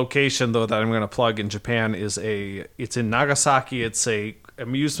one location, though, that I'm going to plug in Japan it's in Nagasaki. It's a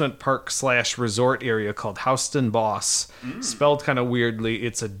amusement park / resort area called Houston Boss. Spelled kind of weirdly.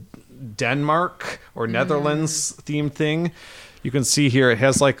 It's a Denmark or Netherlands themed thing. You can see here it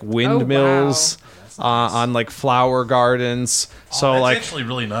has windmills on flower gardens. So that's actually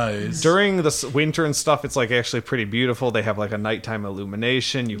really nice. During the winter and stuff, it's actually pretty beautiful. They have a nighttime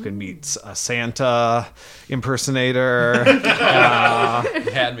illumination. You can meet a Santa impersonator.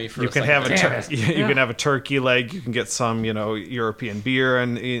 Had me for you can have you can have a turkey leg. You can get some European beer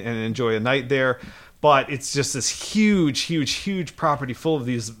and enjoy a night there. But it's just this huge property full of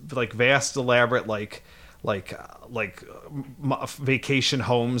these vast, elaborate vacation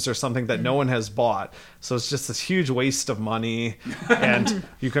homes or something that no one has bought. So it's just this huge waste of money. And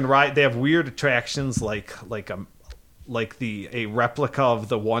you can ride. They have weird attractions like a replica of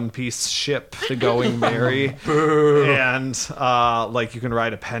the One Piece ship, the Going Merry, and you can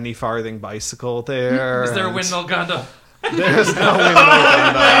ride a penny farthing bicycle there. Is there a windmill Gundam? There's no windmill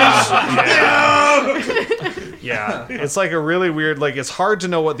Gundam. Yeah, it's a really weird, it's hard to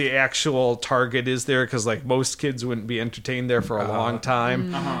know what the actual target is there because most kids wouldn't be entertained there for a long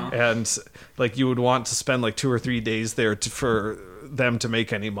time. And you would want to spend 2 or 3 days there for them to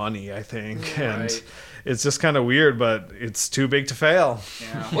make any money, I think. it's just kind of weird, but it's too big to fail.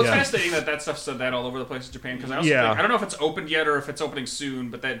 Yeah. Well, it's fascinating that stuff said that all over the place in Japan, because I also think, I don't know if it's opened yet or if it's opening soon,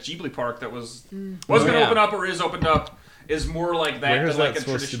 but that Ghibli Park that was going to open up or is opened up is more like that than like a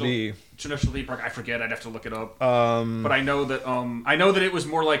traditional theme park. I forget. I'd have to look it up. But I know that it was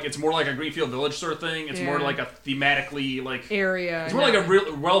more like it's more like a Greenfield Village sort of thing. It's more like a thematically like area. It's more like a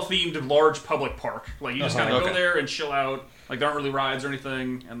real well themed large public park. Like you just kind of go there and chill out. Like there aren't really rides or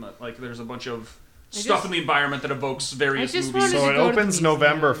anything, and like there's a bunch of stuff in the environment that evokes various movies. So it opens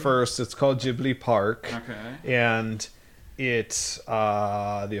November 1st. It's called Ghibli Park. Okay. And it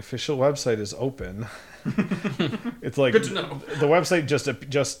the official website is open. It's like good to know. The website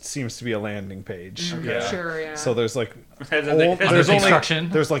just seems to be a landing page. Okay. Yeah. Sure, yeah. So there's like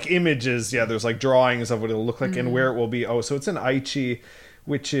there's like images, there's like drawings of what it'll look like and where it will be. So it's in Aichi,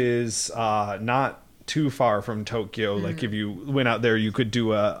 which is not too far from Tokyo. Like if you went out there, you could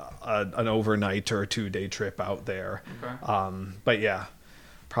do an overnight or a 2-day trip out there. Okay. But yeah,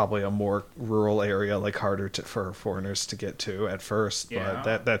 probably a more rural area, like harder for foreigners to get to at first. Yeah.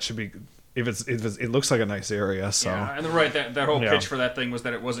 But that should be. If it looks like a nice area, so and that whole pitch for that thing was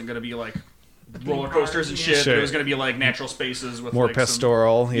that it wasn't going to be like roller coasters and shit. But it was going to be like natural spaces with more like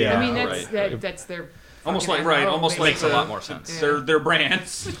pastoral. I mean that's their almost like almost makes a lot more sense. Their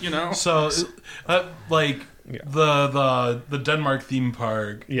brands, you know. So like the Denmark theme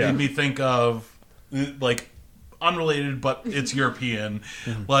park made me think of like unrelated, but it's European,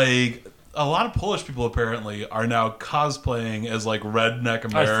 like. A lot of Polish people apparently are now cosplaying as like redneck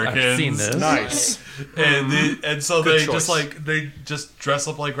Americans. I've seen this. Nice. And so they just dress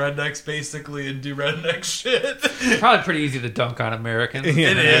up like rednecks basically and do redneck shit. It's probably pretty easy to dunk on Americans. It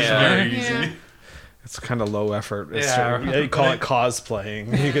is very easy. Yeah. It's kind of low effort. You call it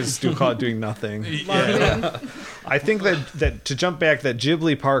cosplaying. You can just call it doing nothing. Yeah. I think that to jump back, that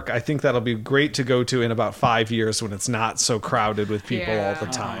Ghibli Park, I think that'll be great to go to in about 5 years when it's not so crowded with people all the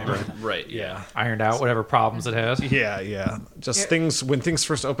time. Right. Yeah. Ironed out whatever problems it has. Yeah. Just things when things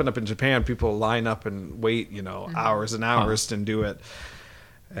first opened up in Japan, people line up and wait, hours and hours to do it.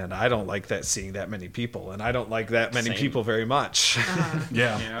 And I don't like seeing that many people, and I don't like that many people very much.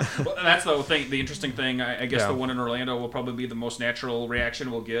 Yeah. Well, that's the interesting thing. I guess the one in Orlando will probably be the most natural reaction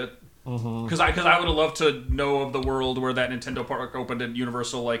we'll get. Because I would have loved to know of the world where that Nintendo park opened at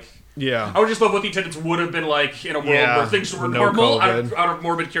Universal. Like, I would just love what the attendance would have been like in a world where things were normal out of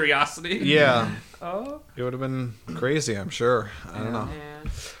morbid curiosity. Yeah. It would have been crazy, I'm sure. I don't know. Yeah.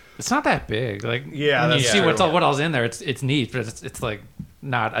 It's not that big. Like, you see what all's in there. It's neat, but it's like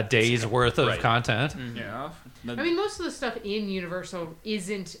not a day's worth of content. Yeah. I mean, most of the stuff in Universal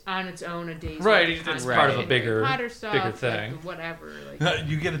isn't on its own a day's worth of content. It's part of a bigger thing. Like, whatever. Like,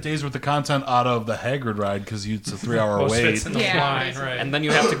 you get a day's worth of content out of the Hagrid ride because it's a 3-hour wait. In the line, right. And then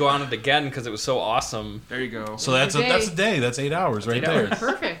you have to go on it again because it was so awesome. There you go. So that's a day. That's 8 hours right there.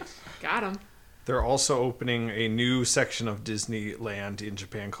 Perfect. Got him. They're also opening a new section of Disneyland in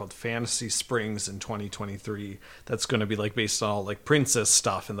Japan called Fantasy Springs in 2023. That's going to be like based on all like princess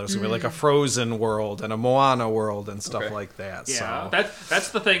stuff, and there's going to be like a Frozen world and a Moana world and stuff like that. Yeah, so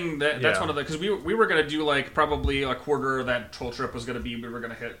that's the thing. That's one of the because we were going to do like probably a quarter of that whole trip was going to be we were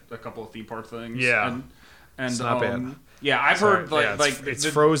going to hit a couple of theme park things. Yeah, and it's not bad. Yeah, I've heard it's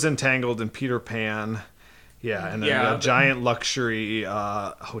Frozen, Tangled, and Peter Pan. Yeah, and then a giant luxury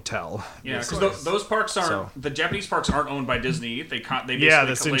hotel. Yeah, because those parks aren't the Japanese parks aren't owned by Disney. They basically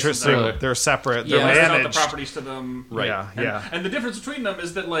that's interesting. They're separate. They're managed. The properties to them. Right. Yeah. And the difference between them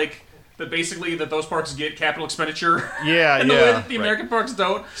is that basically those parks get capital expenditure. Yeah, and the way that the American parks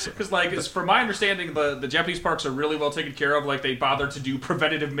don't, because from my understanding, the Japanese parks are really well taken care of. Like they bother to do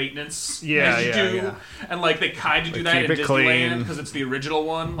preventative maintenance. And like they kind of do that in Disneyland because it's the original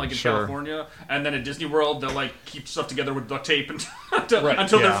one, like in California. And then at Disney World, they'll like keep stuff together with duct tape until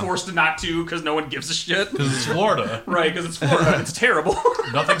they're forced to not to because no one gives a shit. Because it's Florida, right? Because it's Florida. It's terrible.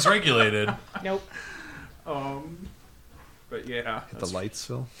 Nothing's regulated. Nope. But yeah, the lights,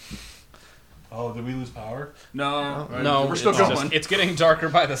 Phil. Oh, did we lose power? No, we're still going. It's getting darker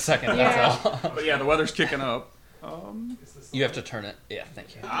by the second. That's all. But yeah, the weather's kicking up. You have to turn it. Yeah,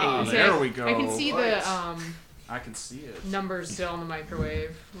 thank you. There we go. I can see I can see it. Numbers still in the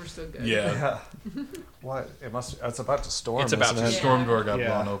microwave. We're still good. Yeah. What? It's about to storm. It's about to. The storm door got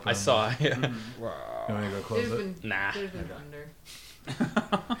blown open. I saw. Yeah. Wow. You want to go close it? Nah. There's been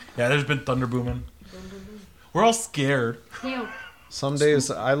thunder. Yeah, there's been thunder booming. We're all scared. Yeah. Some days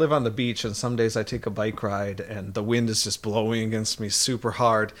I live on the beach, and some days I take a bike ride, and the wind is just blowing against me super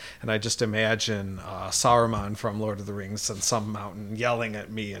hard, and I just imagine Saruman from Lord of the Rings on some mountain yelling at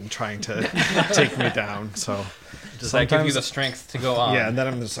me and trying to take me down. So does that give you the strength to go on? Yeah, and then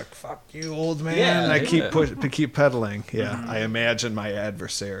I'm just like, "Fuck you, old man!" Yeah, and I keep pedaling. Yeah, I imagine my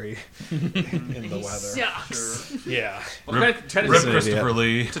adversary in the weather. Sucks. Sure. Yeah. Well, Rip Christopher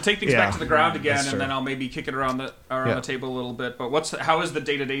Lee. To take things back to the ground again, and then I'll maybe kick it around the table a little bit. But how has the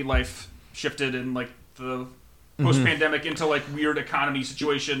day-to-day life shifted in like the post-pandemic into like weird economy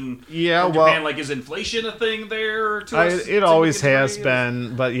situation? Yeah, in Japan, like is inflation a thing there? It always has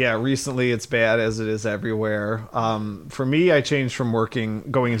been, but yeah, recently it's bad as it is everywhere. For me, I changed from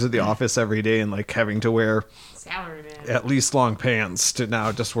going into the office every day and like having to wear Salaryman. at least long pants to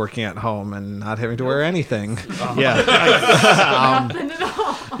now just working at home and not having to wear anything. Yeah. Nothing at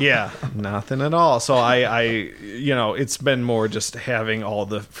all. Yeah, nothing at all. So I it's been more just having all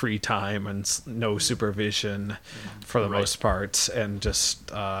the free time and no supervision for the most part, and just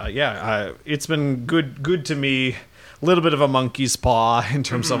it's been good to me. A little bit of a monkey's paw in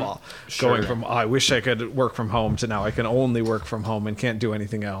terms of going from I wish I could work from home to now I can only work from home and can't do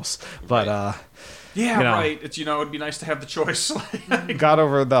anything else. But right. It's it'd be nice to have the choice. Got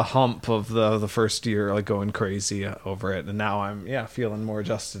over the hump of the first year, like going crazy over it, and now I'm feeling more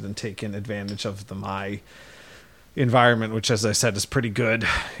adjusted and taking advantage of my environment, which, as I said, is pretty good.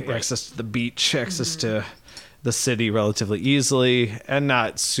 Right. Access to the beach, access to the city relatively easily, and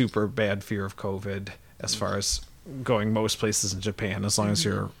not super bad fear of COVID as far as going most places in Japan, as long as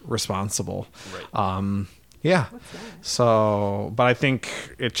you're responsible. Right. So, but I think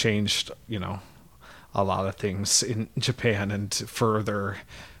it changed, a lot of things in Japan and further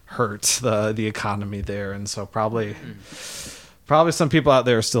hurt the economy there, and so probably some people out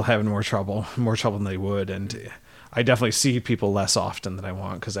there are still having more trouble than they would, and I definitely see people less often than I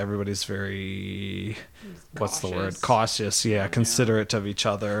want because everybody's very cautious, considerate of each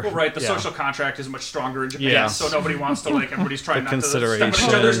other. Well, right, the social contract is much stronger in Japan, so nobody wants to everybody's trying not to step on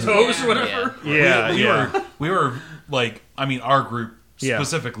each other's toes or whatever. We were like, I mean, our group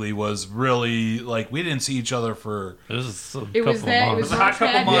specifically was really like we didn't see each other for it was a hot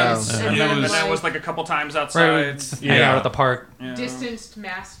couple months, and then that was like a couple times outside, hang out at the park, distanced,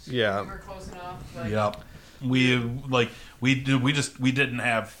 masked. Yeah, we were close enough. Yep, we didn't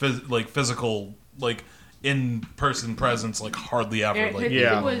have physical in-person presence hardly ever.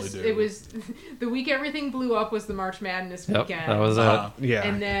 It was the week everything blew up was the March Madness weekend. That was it.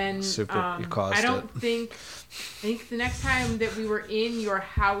 And then I think the next time that we were in your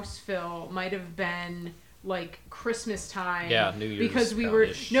house, Phil, might have been like Christmas time. Yeah, New Year's.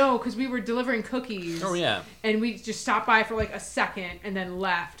 Because we were delivering cookies. Oh yeah. And we just stopped by for like a second and then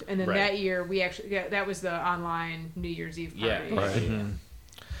left. And then that year we actually that was the online New Year's Eve party. Yeah. Right. Mm-hmm.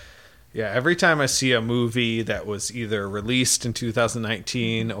 Yeah, every time I see a movie that was either released in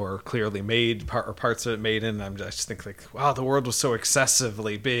 2019 or clearly made, or parts of it made in, I just think wow, the world was so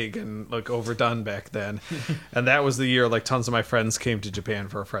excessively big and overdone back then. And that was the year tons of my friends came to Japan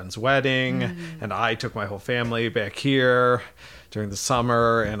for a friend's wedding, and I took my whole family back here during the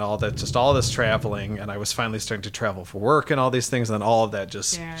summer and all this traveling, and I was finally starting to travel for work and all these things, and then all of that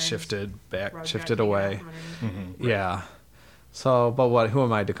just shifted away. Yeah. So, but who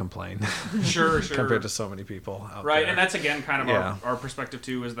am I to complain? Sure. Compared to so many people out there. And that's again kind of our perspective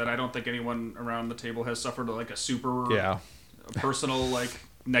too, is that I don't think anyone around the table has suffered a super personal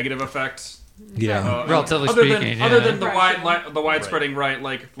negative effect. Yeah, relatively speaking. Other than the widespreading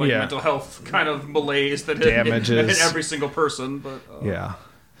mental health kind of malaise that hit every single person, but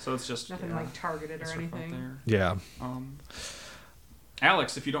so it's just nothing targeted or anything. Yeah.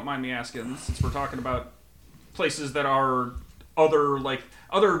 Alex, if you don't mind me asking, since we're talking about places that are other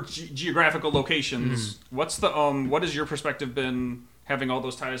geographical locations, what has your perspective been having all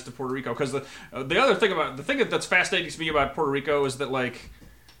those ties to Puerto Rico? Because the other thing that's fascinating to me about Puerto Rico is that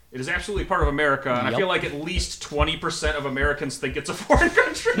it is absolutely part of America, and I feel like at least 20% of Americans think it's a foreign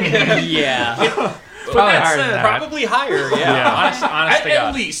country. Yeah. But that said, probably higher. Yeah. Honest to God.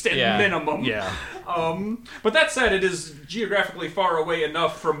 At least, at minimum. Yeah. But that said, it is geographically far away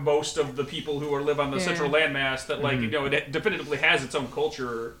enough from most of the people who live on the central landmass that it definitively has its own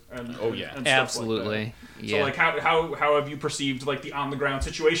culture and stuff absolutely. Like that. So how have you perceived the on the ground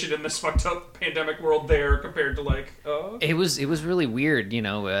situation in this fucked up pandemic world there compared to It was really weird,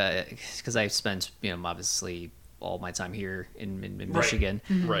 because I spent obviously all my time here in Michigan.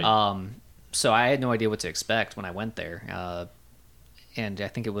 Right. So I had no idea what to expect when I went there. And I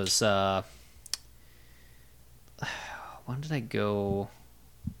think it was when did I go?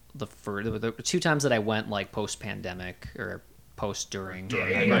 The 2 times that I went post-pandemic or post during.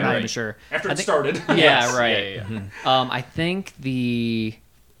 I'm not even sure. After it started. Yeah, yes. right. Yeah. I think the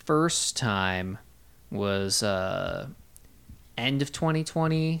first time was end of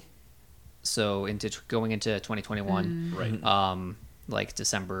 2020, so going into 2021. Right. Like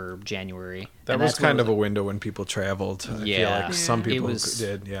December, January. That was kind of a window when people traveled. I feel like some people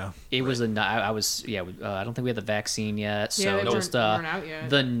did. Yeah. It was I don't think we had the vaccine yet, so weren't out yet.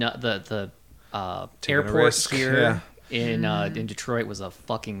 The airport here in Detroit was a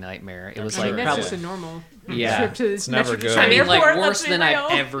fucking nightmare. It was that's just a normal trip to it's never good. I mean, like worse than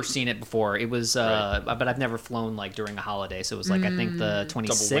I've ever seen it before. It was, but I've never flown like during a holiday, so it was like I think the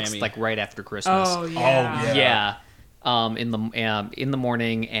 26th, like right after Christmas. Oh yeah. Yeah. In the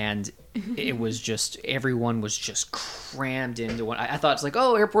morning, and it was just everyone was just crammed into one. I thought it's like,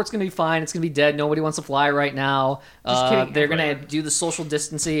 oh, airport's gonna be fine. It's gonna be dead. Nobody wants to fly right now. They're gonna do the social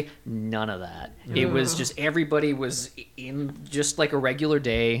distancing. None of that. It was just everybody was in just like a regular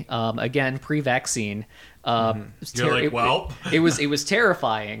day. Again, pre-vaccine. You're like, well, it was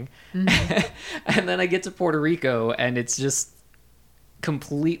terrifying. And then I get to Puerto Rico, and it's just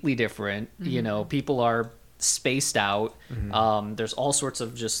completely different. You know, people are spaced out. There's all sorts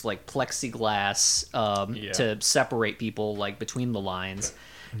of just like plexiglass to separate people like between the lines.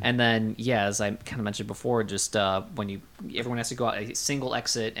 And then as I kind of mentioned before, just when everyone has to go out a single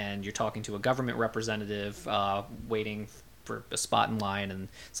exit, and you're talking to a government representative waiting for a spot in line, and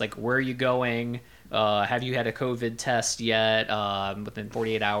it's like, where are you going? Have you had a COVID test yet? Within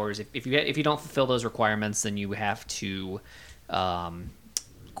 48 hours. If you don't fulfill those requirements, then you have to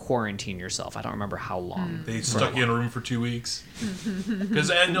quarantine yourself. I don't remember how long. They stuck you in a room for 2 weeks.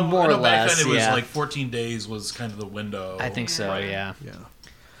 Because I know More or back less, then it was like 14 days was kind of the window. I think so. Yeah.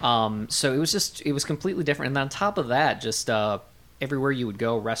 So it was completely different. And on top of that, just everywhere you would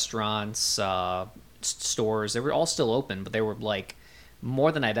go, restaurants, stores, they were all still open, but they were like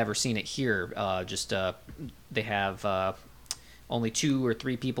more than I'd ever seen it here. They have only 2 or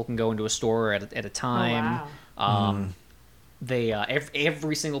 3 people can go into a store at a time. Oh, wow. They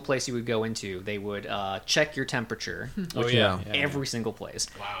every single place you would go into, they would check your temperature. Every single place.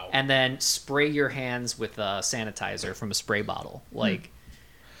 Wow. And then spray your hands with sanitizer from a spray bottle. Like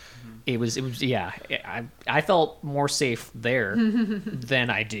it was I felt more safe there than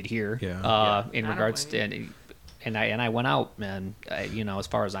I did here. In regards to and I went out, man. As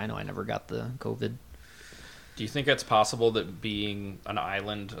far as I know, I never got the COVID. Do you think it's possible that being an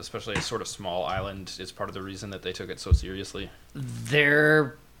island, especially a sort of small island, is part of the reason that they took it so seriously?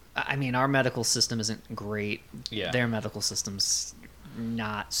 Our medical system isn't great. Yeah. Their medical system's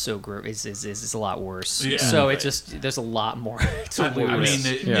not so great. It's a lot worse. Yeah. So it's just, there's a lot more to lose. I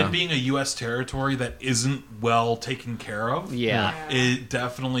mean, it being a U.S. territory that isn't well taken care of, it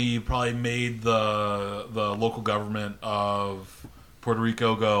definitely probably made the local government of Puerto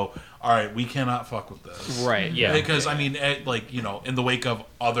Rico go, all right, we cannot fuck with this. Right, yeah. Because, I mean, in the wake of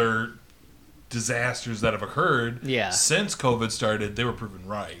other disasters that have occurred since COVID started, they were proven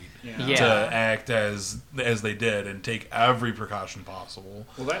right to act as they did and take every precaution possible.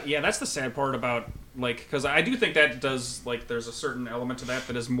 Well, that's the sad part about, because I do think that does, there's a certain element to that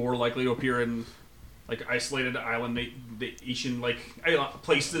is more likely to appear in, isolated island nation,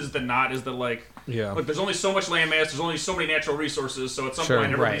 places than not, is that, look, there's only so much land mass, there's only so many natural resources, so at some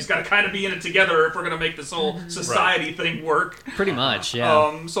point everybody's got to kind of be in it together if we're going to make this whole society thing work. Pretty much,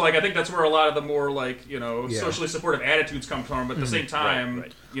 yeah. So, I think that's where a lot of the more, socially supportive attitudes come from, but at the same time,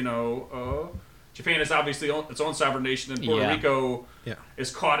 Japan is obviously its own sovereign nation, and Puerto Rico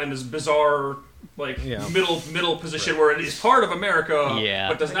is caught in this bizarre middle position where it is part of America,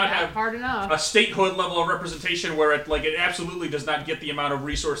 but does not have hard enough a statehood level of representation where it absolutely does not get the amount of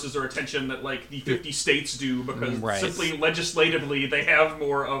resources or attention that the 50 states do, because simply legislatively they have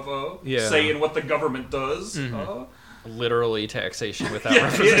more of a say in what the government does. Literally taxation without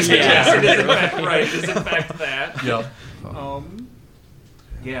representation. It is in fact It is in fact that. Yep.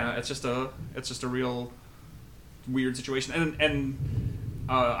 It's just a real weird situation, and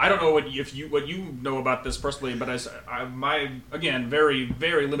I don't know what you know about this personally, but my very,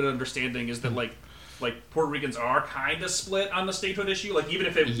 very limited understanding is that Puerto Ricans are kind of split on the statehood issue. Even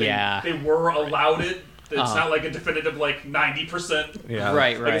if they were allowed it, it's not a definitive 90%. Yeah,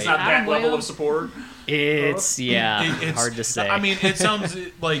 right. It's not that level of support. It's it's hard to say. I mean, it sounds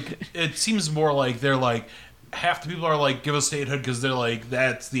it seems more like they're half the people are give us statehood because they're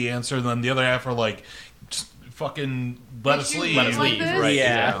that's the answer, and then the other half are just fucking let us leave. Right?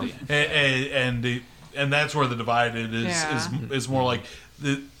 Yeah. Exactly. And that's where the divide is more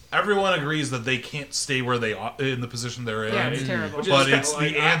everyone agrees that they can't stay where they are in the position they're in. Yeah, it's terrible. But it's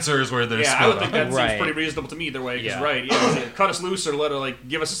the answers where they're I would think that seems pretty reasonable to me either way. Cut us loose or let her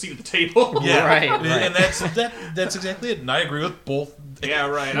give us a seat at the table. Yeah, right. And that's exactly it. And I agree with both. Yeah,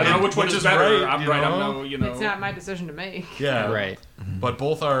 right. I don't know which one is better. I'm right. I'm no. It's not my decision to make. Yeah, right. But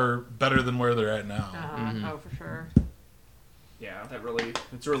both are better than where they're at now. Oh, for sure. Yeah,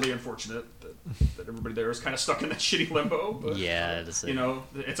 it's really unfortunate that everybody there is kind of stuck in that shitty limbo. But,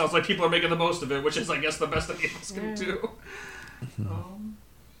 it sounds like people are making the most of it, which is, I guess, the best that people can do.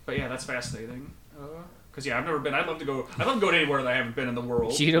 But yeah, that's fascinating. Because I've never been. I'd love to go to anywhere that I haven't been in the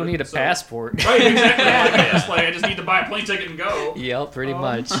world. You don't need a passport, right? Exactly. I just need to buy a plane ticket and go. Yep, pretty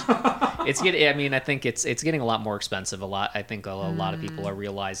much. It's getting. I mean, I think it's getting a lot more expensive. I think a lot of people are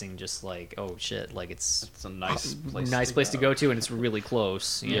realizing just oh shit, it's a nice place to go to, and it's really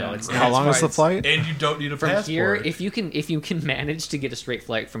close. You know, it's how long is the flight? And you don't need a passport. From here, if you can manage to get a straight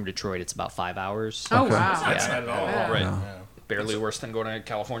flight from Detroit, it's about 5 hours. Oh wow, that's not bad at all. Right. Yeah. Barely worse than going to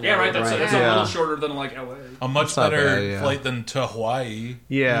California. Yeah, right. That's a little shorter than LA. A much better flight than to Hawaii.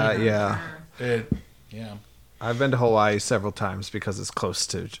 Yeah. I've been to Hawaii several times because it's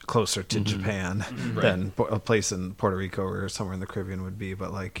closer to Japan than a place in Puerto Rico or somewhere in the Caribbean would be.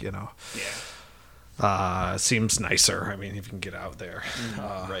 But seems nicer. I mean, if you can get out there,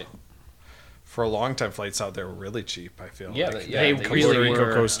 right. For a long time, flights out there were really cheap. I feel. Yeah, they really Puerto Rico,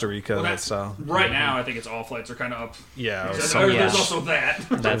 were. Costa Rica. Right now, I think it's all flights are kind of up. Yeah, there's also that.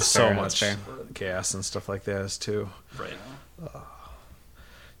 That's so much gas and stuff like that too. Right.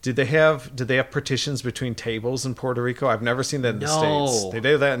 Did they have partitions between tables in Puerto Rico? I've never seen that in the States. They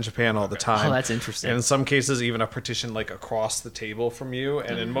do that in Japan all the time. Oh, that's interesting. And in some cases, even a partition across the table from you.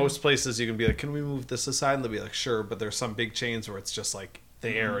 And in most places, you can be like, "Can we move this aside?" And they'll be like, "Sure." But there's some big chains where it's just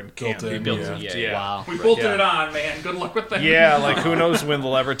there and can't be built. Yeah. Wow. We bolted it on, man. Good luck with that. Yeah, who knows when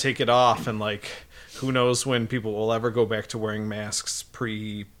they'll ever take it off, and who knows when people will ever go back to wearing masks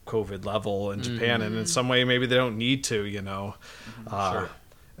pre-COVID level in Japan. And in some way, maybe they don't need to. Sure.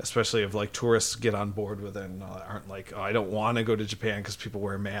 Especially if tourists get on board with it and aren't I don't want to go to Japan because people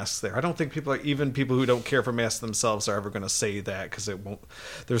wear masks there. I don't think even people who don't care for masks themselves are ever going to say that because it won't.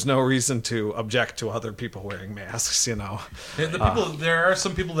 There's no reason to object to other people wearing masks. There are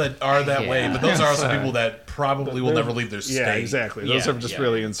some people that are that way, but those are also people that probably will never leave their state. Yeah, exactly. Those are just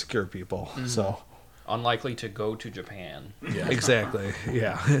really insecure people. So. Unlikely to go to Japan. Yeah, exactly.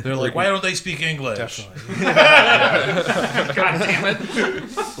 Yeah, they're why don't they speak English? Definitely. God damn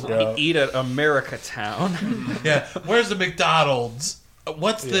it! Eat at America Town. Yeah, where's the McDonald's?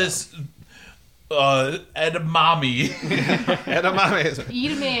 What's this? Edamame. Edamame.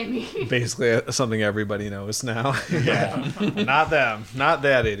 Eat a mammy. Basically, something everybody knows now. Yeah, not them. Not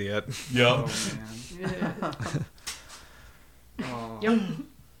that idiot. Yep. Yep.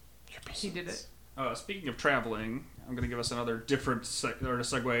 He did it. Speaking of traveling, I'm going to give us another different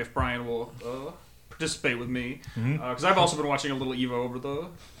segue if Brian will participate with me. Because I've also been watching a little Evo over the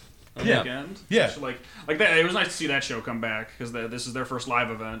weekend. Yeah. So, that. It was nice to see that show come back because this is their first live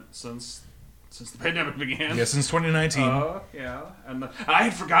event since the pandemic began. Yeah, since 2019. Yeah. And I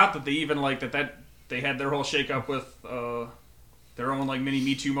had forgot that they even that they had their whole shake-up with their own mini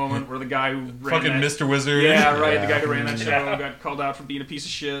Me Too moment where the guy who ran fucking Mr. Wizard. Yeah, right. The guy who ran that show got called out for being a piece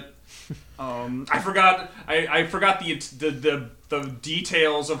of shit. I forgot the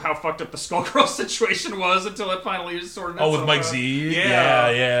details of how fucked up the Skullgirl situation was until it finally sorted out. Oh, with Mike Z?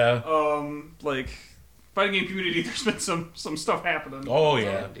 Yeah. Fighting game community, there's been some stuff happening. Oh,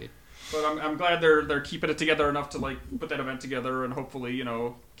 yeah. But I'm glad they're keeping it together enough to put that event together and hopefully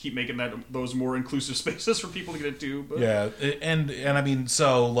keep making those more inclusive spaces for people to get into. But. Yeah, and I mean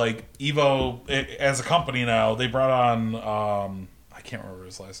Evo as a company now they brought on I can't remember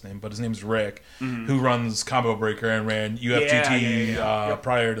his last name, but his name's Rick, who runs Combo Breaker and ran UFGT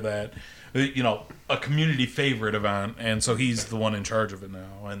prior to that. A community favorite event, and so he's the one in charge of it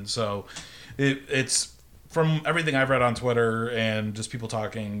now. And so it's from everything I've read on Twitter and just people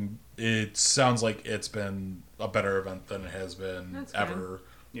talking, it sounds like it's been a better event than it has been ever.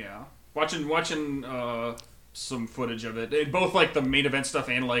 Yeah, watching some footage of it, both the main event stuff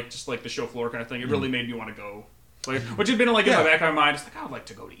and just the show floor kind of thing. It really made me want to go. Which had been in the back of my mind. It's I would like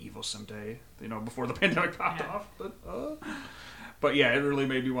to go to Evo someday, before the pandemic popped off. But yeah, it really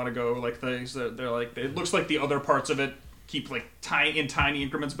made me want to go. Things that they're it looks like the other parts of it keep tiny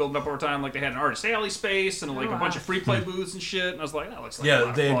increments building up over time. They had an Artist Alley space and a bunch of free play booths and shit. And I was that looks like a lot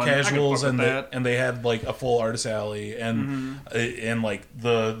of they had fun. casuals and they had a full Artist Alley and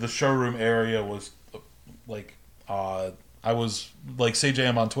the showroom area was I was Say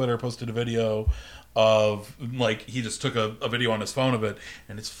Jam on Twitter posted a video of like he just took a video on his phone of it,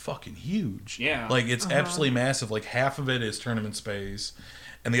 and it's fucking huge. Yeah, like it's absolutely massive. Like half of it is tournament space,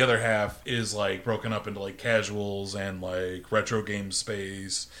 and the other half is like broken up into like casuals and like retro game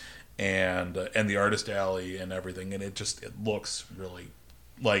space, and the artist alley and everything. And it looks really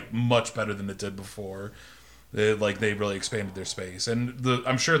like much better than it did before. They really expanded their space, and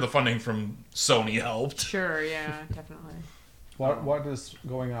I'm sure the funding from Sony helped. Sure, yeah, definitely. What is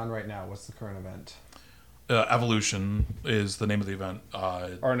going on right now? What's the current event? Evolution is the name of the event.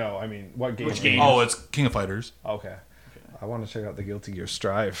 Or no, I mean, what game? Which game? Oh, it's King of Fighters. Okay. I want to check out the Guilty Gear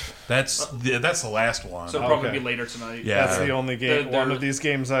Strive. That's the last one. So it'll probably be later tonight. Yeah, that's the only game. One of these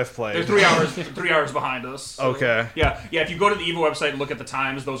games I've played. They're 3 hours behind us. So. Okay. Yeah. If you go to the EVO website and look at the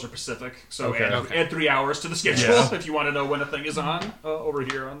times, those are Pacific. So add 3 hours to the schedule if you want to know when a thing is on over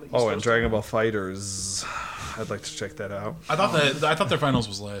here on the East Coast. And Dragon Ball Fighters. I'd like to check that out. I thought their finals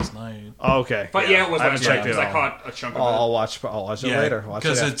was last night. Oh, okay. But it was last night because I caught a chunk of it. I'll watch it later. Watch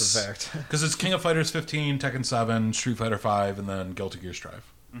it after the fact. Because it's King of Fighters 15, Tekken 7, Street Fighter 5, and then Guilty Gear Strive.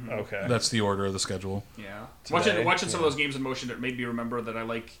 Mm-hmm. Okay. That's the order of the schedule. Yeah. Watching some of those games in motion, it made me remember that I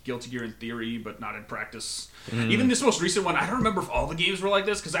like Guilty Gear in theory, but not in practice. Even this most recent one, I don't remember if all the games were like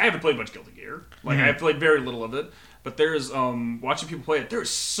this, because I haven't played much Guilty Gear. Like, I've played very little of it. But there's, watching people play it,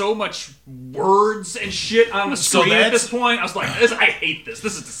 there's so much words and shit on the screen at this point. I was like, I hate this.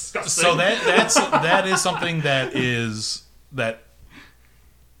 This is disgusting. So that is something that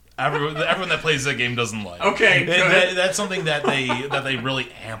everyone that plays that game doesn't like. Okay, that's something that they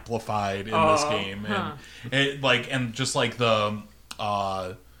really amplified in this game, and just like the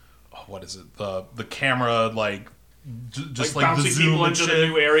what is it, the camera like. Just like bouncing the zoom people into the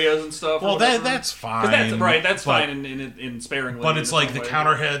new areas and stuff. Well, that's fine. That's fine in sparingly. But it's like the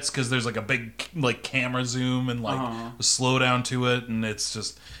counter hits because there's like a big like camera zoom and like a slow down to it, and it's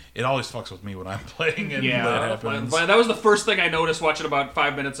just it always fucks with me when I'm playing and that happens. But that was the first thing I noticed watching about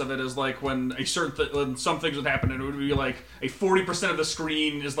 5 minutes of it is like when when some things would happen and it would be like a 40% of the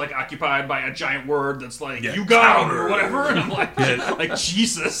screen is like occupied by a giant word that's like you got him or whatever, and I'm like like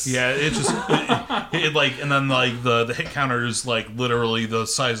Jesus. Yeah, it just it like and then like the hit counter is like literally the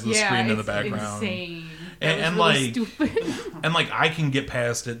size of the screen in the background. Insane. And really stupid. And like I can get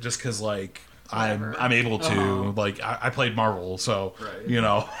past it just because like. I'm able to like I played Marvel, so you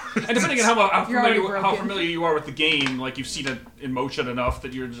know. And depending on how familiar you are with the game, like you've seen it in motion enough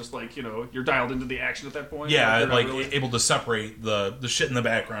that you're just like you're dialed into the action at that point. Yeah, like able to separate the shit in the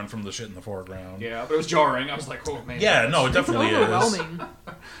background from the shit in the foreground. Yeah, but it was jarring. I was like, oh man. Yeah, no, it definitely is. Overwhelming.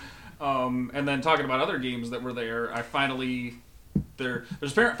 And then talking about other games that were there,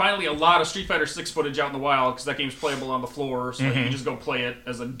 there's finally a lot of Street Fighter 6 footage out in the wild because that game's playable on the floor, so you can just go play it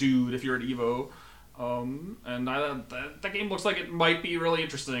as a dude if you're at EVO. And that game looks like it might be really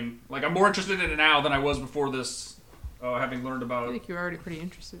interesting. Like I'm more interested in it now than I was before this, having learned about. I think you're already pretty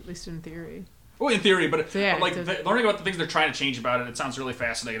interested, at least in theory. Well, in theory, but learning about the things they're trying to change about it sounds really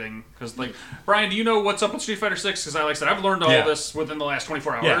fascinating. Because, like, Brian, do you know what's up with Street Fighter 6? Because, like I said, I've learned all this within the last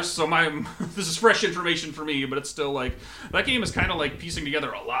 24 hours. So this is fresh information for me. But it's still like that game is kind of like piecing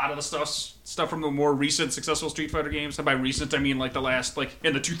together a lot of the stuff from the more recent successful Street Fighter games. And by recent, I mean like the last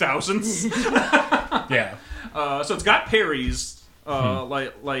in the 2000s. Yeah. So it's got parries,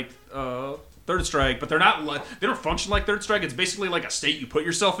 like Third Strike, but they don't function like Third Strike. It's basically like a state you put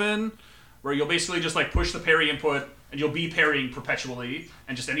yourself in, where you'll basically just like push the parry input and you'll be parrying perpetually,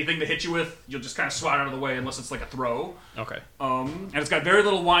 and just anything to hit you with, you'll just kind of swat out of the way unless it's like a throw. Okay. And it's got very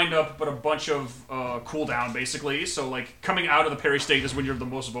little wind up, but a bunch of cooldown basically. So like coming out of the parry state is when you're the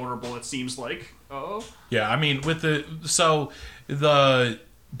most vulnerable. It seems like. Yeah, I mean but the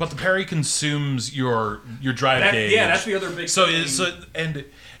parry consumes your drive gauge. Yeah, that's the other big thing.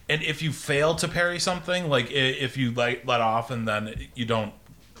 And if you fail to parry something, like if you let off and then you don't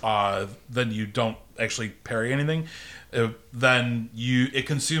actually parry anything, then it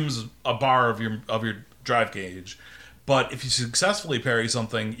consumes a bar of your drive gauge. But if you successfully parry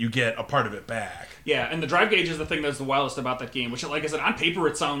something, you get a part of it back. Yeah, and the drive gauge is the thing that's the wildest about that game. Which, like I said, on paper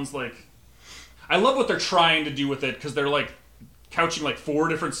it sounds like I love what they're trying to do with it because they're like couching like 4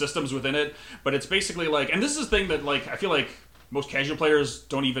 different systems within it. But it's basically like, and this is the thing that like I feel like most casual players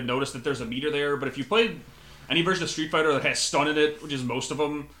don't even notice that there's a meter there. But if you played any version of Street Fighter that has stun in it, which is most of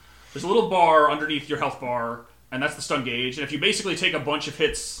them, there's a little bar underneath your health bar, and that's the stun gauge. And if you basically take a bunch of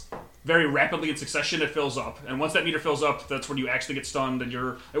hits very rapidly in succession, it fills up. And once that meter fills up, that's when you actually get stunned, and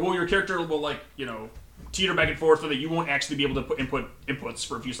your character will teeter back and forth so that you won't actually be able to put inputs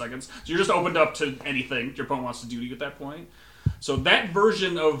for a few seconds. So you're just opened up to anything your opponent wants to do to you at that point. So that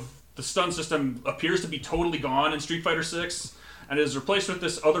version of the stun system appears to be totally gone in Street Fighter 6. and it is replaced with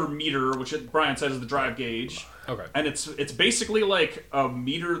this other meter, which Brian says is the drive gauge. Okay. And it's basically like a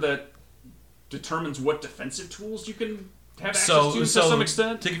meter that determines what defensive tools you can have access to some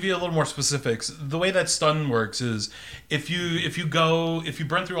extent. To give you a little more specifics, the way that stun works is if you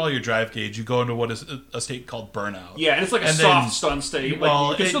burn through all your drive gauge, you go into what is a state called burnout. Yeah, and it's like a soft stun state. You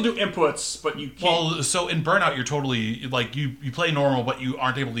can still do inputs, but you can't. Well, so in burnout, you're totally like you play normal, but you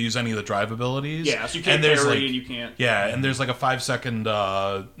aren't able to use any of the drive abilities. Yeah, so you can't parry and you can't. Yeah, and there's like a 5 second.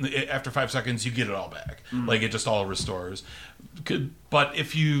 After 5 seconds, you get it all back. Like it just all restores. But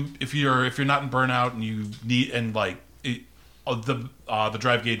if you're not in burnout and you need the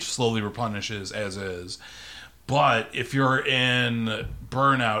drive gauge slowly replenishes as is. But if you're in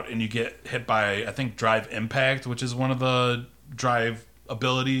burnout and you get hit by, I think, drive impact, which is one of the drive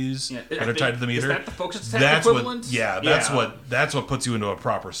abilities that are tied to the meter. Is that the focus attack equivalent? That's what puts you into a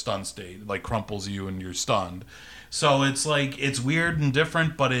proper stun state, like crumples you and you're stunned. So it's like it's weird and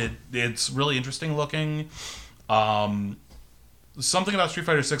different, but it's really interesting looking. Something about Street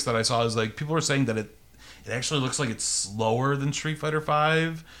Fighter 6 that I saw is like people were saying that it actually looks like it's slower than Street Fighter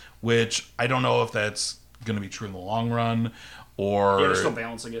 5, which I don't know if that's going to be true in the long run, or they're still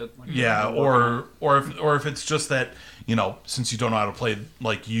balancing it. Or if it's just that since you don't know how to play,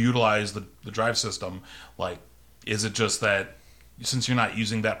 like you utilize the drive system, like is it just that since you're not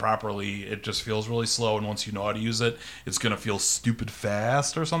using that properly, it just feels really slow, and once you know how to use it, it's going to feel stupid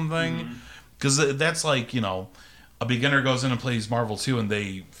fast or something? Because that's like a beginner goes in and plays Marvel 2 and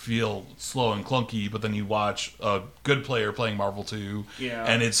they feel slow and clunky, but then you watch a good player playing Marvel 2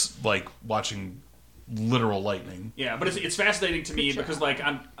 and it's like watching literal lightning. Yeah, but it's fascinating to me because like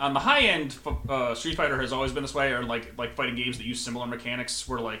on the high end, Street Fighter has always been this way, or like fighting games that use similar mechanics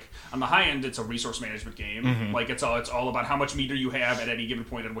where like on the high end it's a resource management game. Like it's all about how much meter you have at any given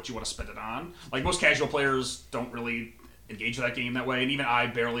point and what you want to spend it on. Like most casual players don't really engage with that game that way, and even I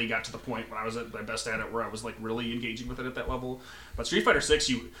barely got to the point when I was at my best at it where I was like really engaging with it at that level. But Street Fighter 6,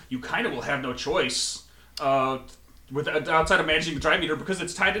 you kind of will have no choice outside of managing the drive meter because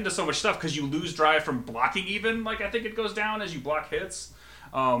it's tied into so much stuff, because you lose drive from blocking even. Like I think it goes down as you block hits.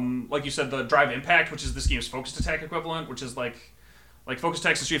 Like you said, the drive impact, which is this game's focused attack equivalent, which is like focus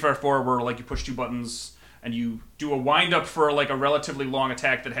attacks in Street Fighter 4 where like you push 2 buttons and you do a wind-up for like a relatively long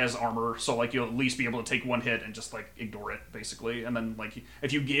attack that has armor, so like you'll at least be able to take one hit and just like ignore it basically, and then like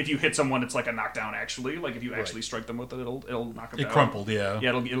if you hit someone, it's like a knockdown actually. Like if you actually strike them with it, it'll knock them down. It crumpled, yeah. Yeah,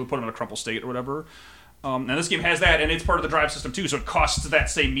 it'll put them in a crumple state or whatever. And this game has that, and it's part of the drive system too, so it costs that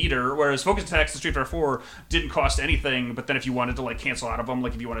same meter, whereas focus attacks in Street Fighter 4 didn't cost anything, but then if you wanted to like cancel out of them,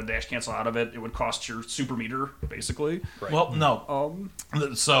 like if you wanted to dash cancel out of it, it would cost your super meter, basically. Right. Well, no.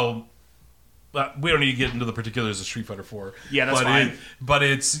 So we don't need to get into the particulars of Street Fighter 4. Yeah, that's fine.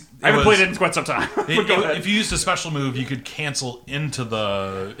 I haven't played it in quite some time. If you used a special move, you could cancel into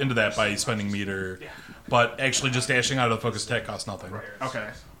that by spending meter, but actually just dashing out of the focus attack costs nothing. Okay.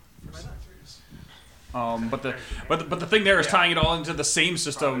 But the thing there is tying it all into the same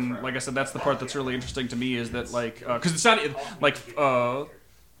system. Like I said, that's the part that's really interesting to me, is that like because it's not like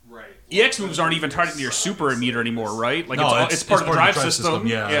EX moves aren't even tied into your super meter anymore, right? Like it's part of the drive system.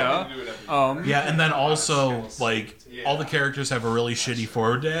 Yeah. And then also like all the characters have a really shitty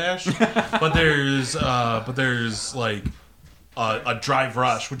forward dash, but there's like a drive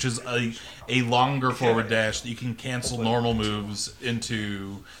rush, which is a longer forward dash that you can cancel normal moves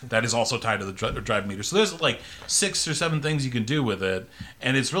into, that is also tied to the drive meter. So there's like 6 or 7 things you can do with it,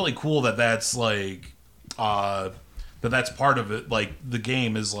 and it's really cool that that's like that's part of it. Like the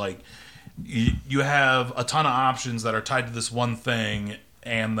game is like you have a ton of options that are tied to this one thing,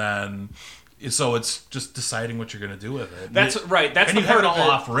 and then so it's just deciding what you're going to do with it. That's right. That's and the you part have it all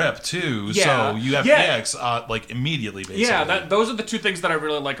of off rip too. Yeah. So you have EX like immediately. Basically. Yeah, those are the 2 things that I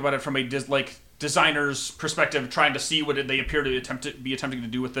really like about it from a designer's perspective, trying to see what they appear to attempting to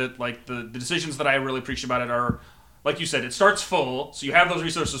do with it. Like the decisions that I really appreciate about it are, like you said, it starts full, so you have those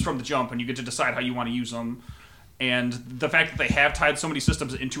resources from the jump, and you get to decide how you want to use them. And the fact that they have tied so many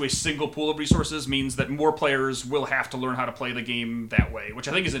systems into a single pool of resources means that more players will have to learn how to play the game that way, which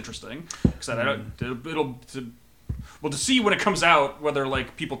I think is interesting. Because to see when it comes out whether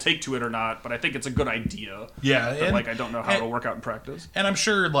like people take to it or not, but I think it's a good idea. Yeah, but, I don't know how it'll work out in practice. And I'm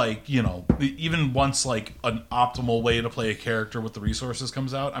sure like even once like an optimal way to play a character with the resources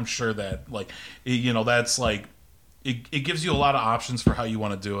comes out, I'm sure that like that's like it gives you a lot of options for how you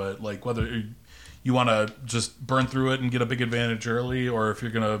want to do it. Like whether you want to just burn through it and get a big advantage early, or if you're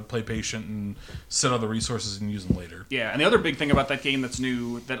going to play patient and sit on the resources and use them later. Yeah, and the other big thing about that game that's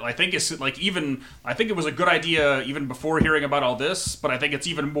new that I think is like I think it was a good idea even before hearing about all this, but I think it's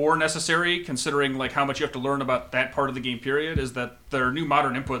even more necessary considering like how much you have to learn about that part of the game period, is that their new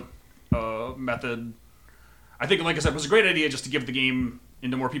modern input method, I think, like I said, was a great idea just to give the game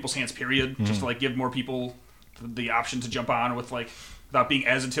into more people's hands, period. Just to like give more people the option to jump on with like without being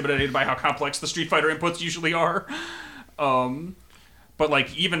as intimidated by how complex the Street Fighter inputs usually are. But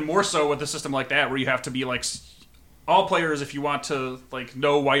like even more so with a system like that, where you have to be like all players, if you want to like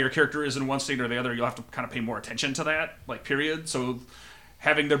know why your character is in one state or the other, you'll have to kind of pay more attention to that, like period. So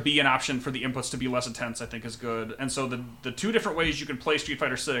having there be an option for the inputs to be less intense, I think, is good. And so the two different ways you can play Street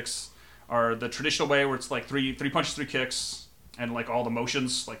Fighter 6 are the traditional way, where it's like three punches, 3 kicks, and like all the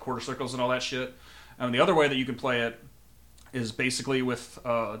motions, like quarter circles and all that shit. And the other way that you can play it is basically with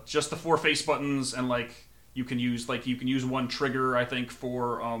just the 4 face buttons, and like you can use one trigger, I think,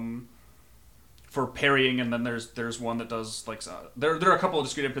 for parrying, and then there's one that does like there are a couple of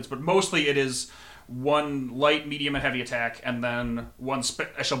discrete inputs, but mostly it is one light, medium, and heavy attack, and then one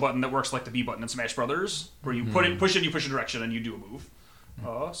special button that works like the B button in Smash Brothers, where you push a direction and you do a move.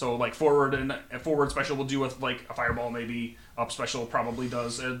 So like forward special will do with like a fireball, maybe up special probably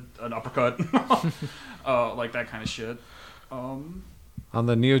does an uppercut, like that kind of shit. On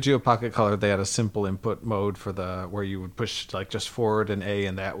the Neo Geo Pocket Color, they had a simple input mode for where you would push like just forward and A,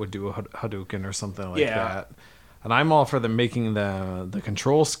 and that would do a Hadouken or something like that. And I'm all for them making the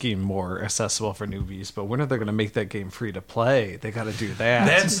control scheme more accessible for newbies, but when are they going to make that game free to play? They got to do that.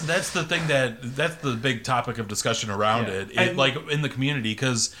 That's the thing that's the big topic of discussion around it, like in the community,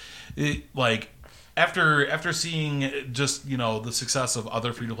 because like after seeing just the success of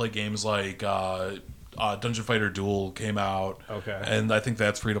other free to play games like Dungeon Fighter Duel came out, and I think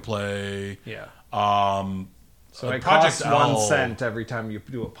that's free to play. Yeah. So it costs 1 cent every time you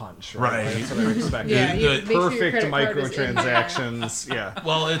do a punch, right? That's what I expect. Perfect microtransactions. Yeah.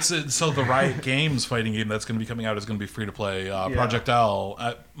 Well, so the Riot Games fighting game that's going to be coming out is going to be free to play. Project L,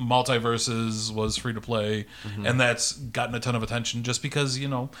 Multiverses was free to play, and that's gotten a ton of attention just because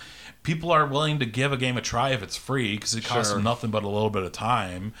people are willing to give a game a try if it's free, because it costs them nothing but a little bit of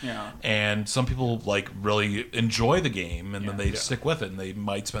time. Yeah. And some people like really enjoy the game, and then they stick with it, and they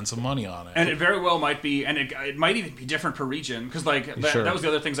might spend some money on it. And it very well might be, and it might even be different per region, because like that was the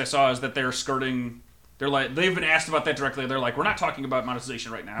other things I saw, is that they're skirting. They're like, they've been asked about that directly. They're like, we're not talking about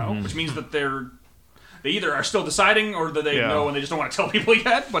monetization right now, which means that they either are still deciding, or that they know and they just don't want to tell people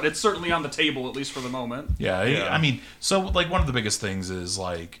yet. But it's certainly on the table, at least for the moment. Yeah. I mean, so like one of the biggest things is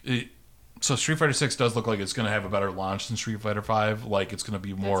like, so Street Fighter 6 does look like it's going to have a better launch than Street Fighter 5. Like it's going to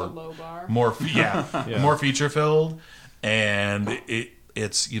be more low bar. more feature filled, and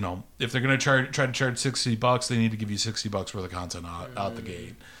it's if they're going to try to charge $60, they need to give you $60 worth of content out the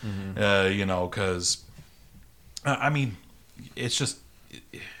gate. Because I mean, it's just.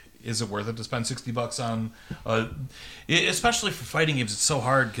 Is it worth it to spend $60 on? Especially for fighting games, it's so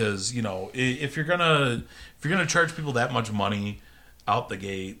hard because if you're gonna charge people that much money out the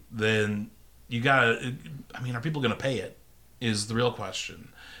gate, then you gotta. I mean, are people gonna pay it? Is the real question.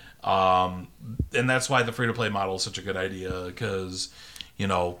 And that's why the free to play model is such a good idea, because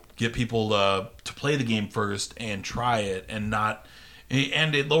get people to play the game first and try it, and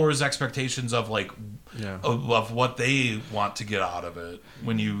it lowers expectations of like of what they want to get out of it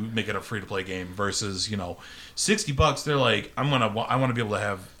when you make it a free to play game versus $60. They're like, I want to be able to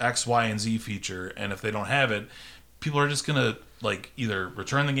have X, Y, and Z feature, and if they don't have it, people are just gonna like either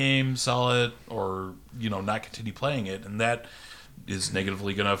return the game, sell it, or not continue playing it, and that is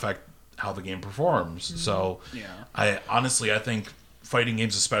negatively going to affect how the game performs. So I think fighting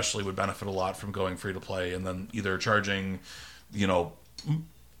games especially would benefit a lot from going free to play, and then either charging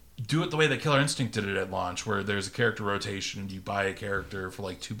do it the way that Killer Instinct did it at launch, where there's a character rotation and you buy a character for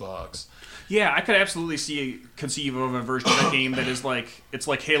like $2. Yeah, I could absolutely conceive of a version of that game that is like, it's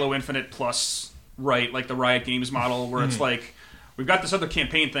like Halo Infinite plus, right, like the Riot Games model, where it's like, we've got this other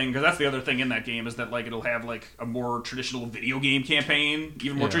campaign thing, because that's the other thing in that game, is that like it'll have like a more traditional video game campaign,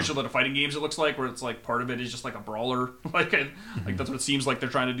 even more traditional than a fighting games, it looks like, where it's like part of it is just like a brawler, like that's what it seems like they're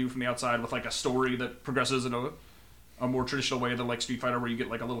trying to do from the outside, with like a story that progresses in a more traditional way than like Street Fighter, where you get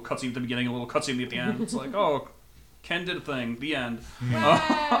like a little cutscene at the beginning, a little cutscene at the end. It's like, oh, Ken did a thing, the end.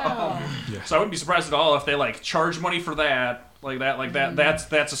 Wow. So I wouldn't be surprised at all if they like charge money for that, like that.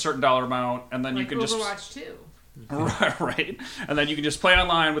 That's a certain dollar amount, and then like you can Overwatch just too. Right. And then you can just play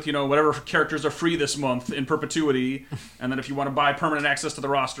online with, whatever characters are free this month in perpetuity. And then if you want to buy permanent access to the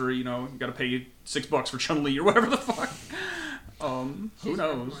roster, you got to pay $6 for Chun-Li or whatever the fuck. Who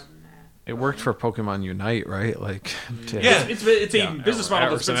knows? It worked for Pokemon Unite, right? Like, it's a business model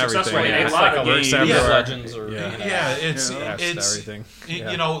that's been successful in a lot of games. Legends or it's everything.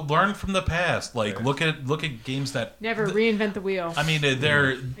 Learn from the past. Like look at games that never reinvent the wheel. I mean,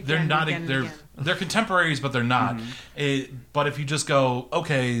 they're contemporaries, but they're not. But if you just go,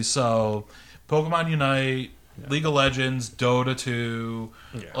 okay, so Pokemon Unite, League of Legends, Dota 2,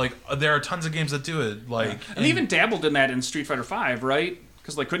 like there are tons of games that do it. Like, and they even dabbled in that in Street Fighter V, right?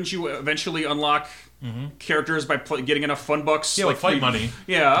 Because couldn't you eventually unlock characters by getting enough fun bucks? Yeah, like fight money.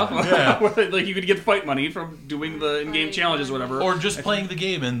 Yeah. Like you could get fight money from doing the in-game challenges, or whatever, or just playing the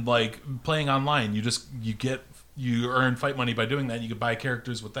game and like playing online. You earn fight money by doing that. You could buy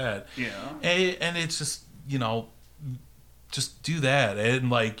characters with that. Yeah, and it's just just do that. And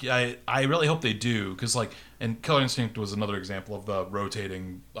like I really hope they do, because like, and Killer Instinct was another example of the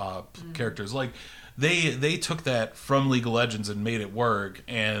rotating characters. Like. They took that from League of Legends and made it work,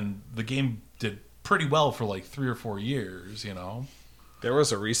 and the game did pretty well for like 3 or 4 years. There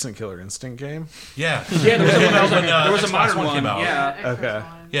was a recent Killer Instinct game. Yeah, there was a modern one. Came out. Yeah, okay.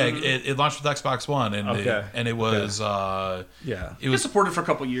 Yeah, it launched with Xbox One, and it was it was supported for a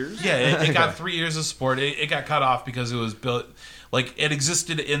couple years. Yeah, it got 3 years of support. It got cut off because it was built like it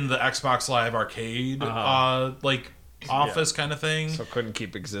existed in the Xbox Live Arcade office kind of thing, so couldn't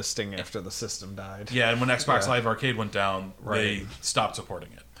keep existing after the system died. Yeah, and when Xbox Live Arcade went down, they stopped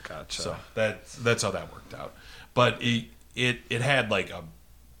supporting it. Gotcha. So that's how that worked out. But it had like a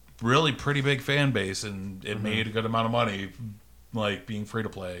really pretty big fan base, and it made a good amount of money, like being free to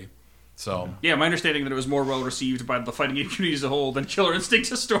play. So my understanding that it was more well received by the fighting game community as a whole than Killer Instinct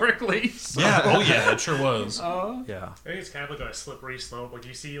historically. So. Yeah, it sure was. I think it's kind of like a slippery slope. Like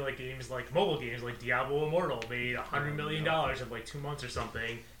you see, like games like mobile games like Diablo Immortal made $100 million in like 2 months or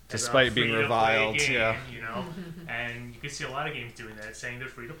something, despite being reviled. Game, and you can see a lot of games doing that, saying they're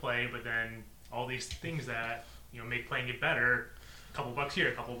free to play, but then all these things that make playing it better. A couple bucks here,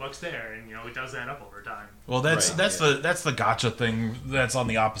 a couple bucks there, and it does add up over time. Well, that's the gotcha thing. That's on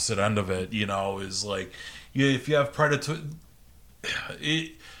the opposite end of it. Is like if you have predatory,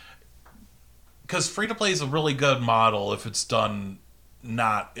 because free to play is a really good model if it's done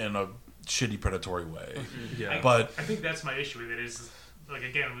not in a shitty predatory way. But I think that's my issue with it is. Like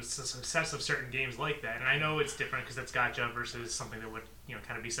again, with the success of certain games like that, and I know it's different because that's gacha versus something that would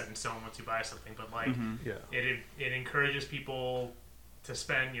kind of be set in stone once you buy something. But like, it encourages people to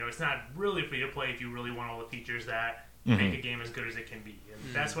spend. It's not really free to play if you really want all the features that make a game as good as it can be,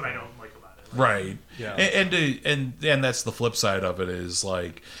 and that's what I don't like about it. Like, right. Yeah. And that's the flip side of it is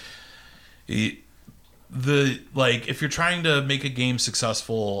like if you're trying to make a game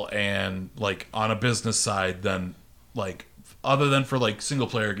successful and like on a business side, then like. Other than for like single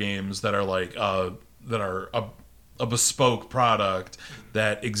player games that are like that are a bespoke product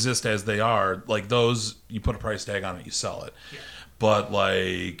that exist as they are, like those you put a price tag on it, you sell it. Yeah. But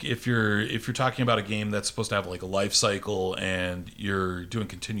like if you're talking about a game that's supposed to have like a life cycle and you're doing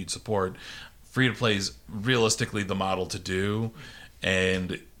continued support, free to play is realistically the model to do.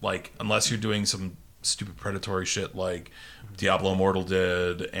 And like unless you're doing some stupid predatory shit like Diablo Immortal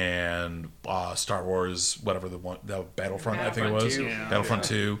did, and Star Wars, whatever that Battlefront, I think it was 2. Battlefront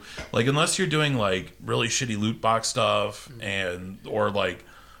 2. Like unless you're doing like really shitty loot box stuff or like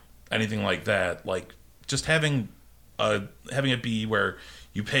anything like that, like just having it be where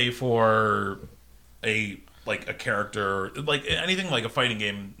you pay for a character, like anything like a fighting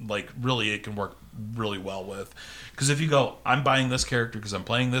game, like really it can work really well with. Because if you go, I'm buying this character because I'm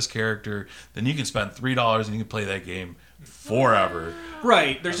playing this character, then you can spend $3 and you can play that game forever.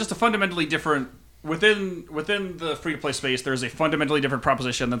 Right. There's just a fundamentally different within the free to play space. There's a fundamentally different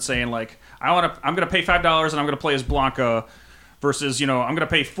proposition than saying like I'm going to pay $5 and I'm going to play as Blanca versus I'm going to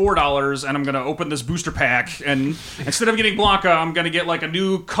pay $4 and I'm going to open this booster pack, and instead of getting Blanca, I'm going to get like a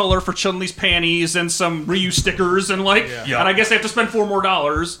new color for Chun-Li's panties and some Ryu stickers and and I guess I have to spend $4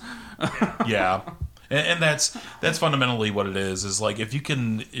 more. Yeah. And that's fundamentally what it is like if you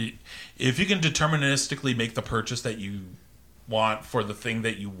can deterministically make the purchase that you want for the thing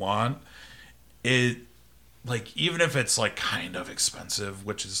that you want, it like even if it's like kind of expensive,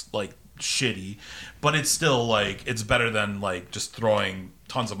 which is like shitty, but it's still like it's better than like just throwing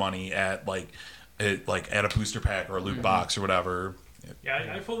tons of money at at a booster pack or a loot box or whatever.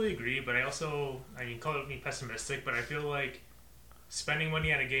 Yeah, I fully agree, but call me pessimistic, but I feel like spending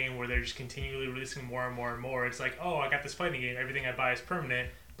money on a game where they're just continually releasing more and more and more, it's like, oh, I got this fighting game, everything I buy is permanent,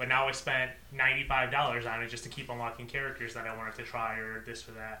 but now I spent $95 on it just to keep unlocking characters that I wanted to try or this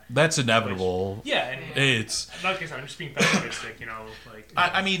or that. That's inevitable. And it's. I'm just being pessimistic, like.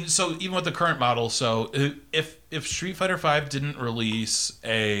 I mean, so even with the current model, so if Street Fighter V didn't release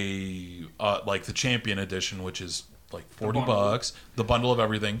a like the Champion Edition, which is like $40, the bundle of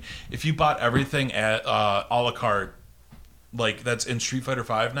everything. If you bought everything at a la carte, like that's in Street Fighter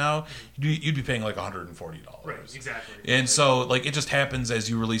V now, you'd be paying like $140. Right, exactly. And so like it just happens as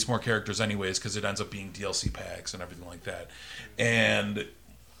you release more characters anyways, because it ends up being DLC packs and everything like that. And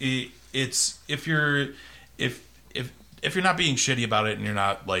it's if you're not being shitty about it and you're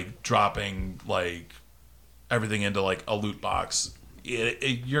not like dropping like everything into like a loot box,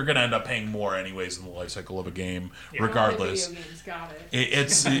 you're gonna end up paying more anyways in the life cycle of a game, regardless. Video games got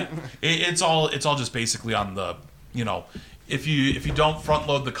It's all just basically on the if you don't front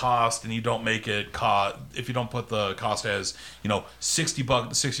load the cost and you don't make it if you don't put the cost as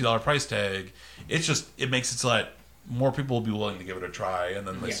 $60 price tag, it makes it so that more people will be willing to give it a try, and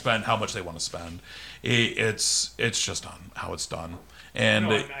then they spend how much they want to spend. It's just on how it's done, and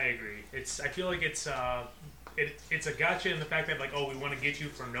I agree. I feel like it's a gotcha in the fact that like, we want to get you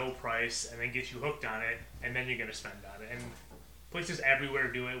for no price and then get you hooked on it, and then you're going to spend on it. And places everywhere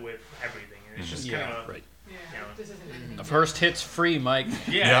do it with everything, and it's just kind of right. This isn't anything. The first hit's free, Mike.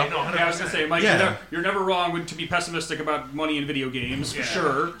 I was gonna say, Mike, you're never wrong to be pessimistic about money in video games for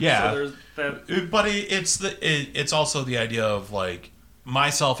sure. Yeah, so there's that. But it's also the idea of like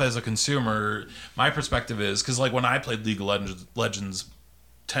myself as a consumer. My perspective is because like when I played League of Legends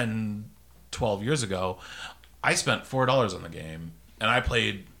 10, 12 years ago, I spent $4 on the game, and I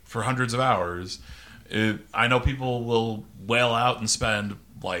played for hundreds of hours. I know people will wail out and spend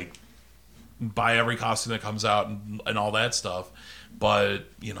like buy every costume that comes out and all that stuff, but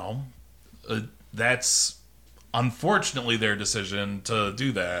that's unfortunately their decision to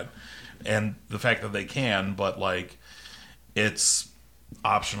do that, and the fact that they can, but like it's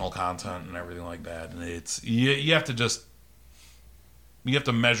optional content and everything like that, and it's you have to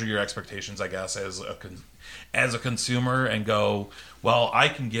measure your expectations, I guess, as a consumer, and go, well, I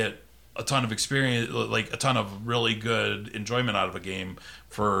can get a ton of experience, like a ton of really good enjoyment out of a game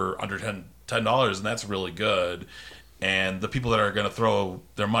for under $10, and that's really good. And the people that are going to throw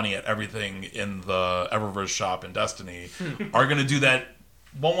their money at everything in the Eververse shop in Destiny are going to do that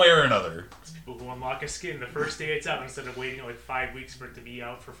one way or another. People who unlock a skin the first day it's out instead of waiting like 5 weeks for it to be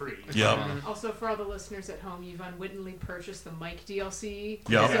out for free. Yep. Also, for all the listeners at home, you've unwittingly purchased the Mike DLC,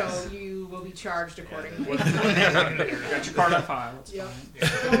 yep. So you will be charged accordingly. Got your card on file. Yep.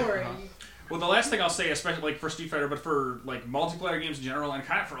 Don't worry. Well, the last thing I'll say, especially like for Street Fighter, but for like multiplayer games in general, and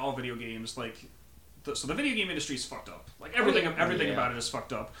kind of for all video games, like so the video game industry is fucked up. Like everything about it is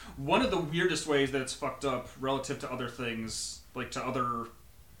fucked up. One of the weirdest ways that it's fucked up relative to other things, like to other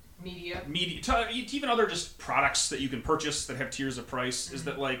media, to even other just products that you can purchase that have tiers of price, is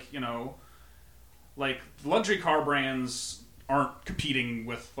that like like luxury car brands aren't competing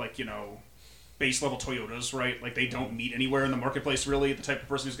with like base level Toyotas, right? Like they don't meet anywhere in the marketplace really. The type of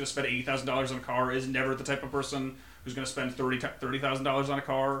person who's going to spend $80,000 on a car is never the type of person who's going to spend $30,000 on a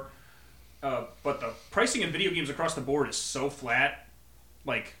car. But the pricing in video games across the board is so flat.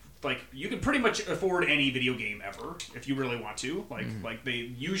 Like you can pretty much afford any video game ever if you really want to. Like they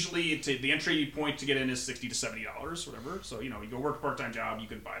usually the entry point to get in is $60 to $70, whatever. So you go work a part-time job, you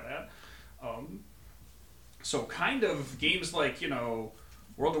can buy that. So kind of games like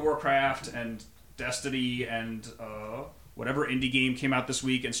World of Warcraft and Destiny and whatever indie game came out this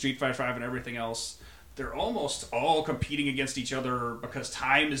week and Street Fighter V and everything else, they're almost all competing against each other because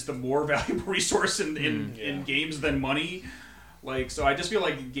time is the more valuable resource in games than money. Like, so I just feel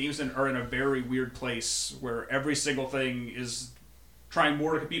like games are in a very weird place where every single thing is trying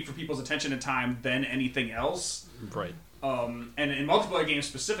more to compete for people's attention and time than anything else. Right. And in multiplayer games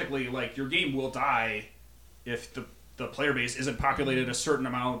specifically, like your game will die if the player base isn't populated a certain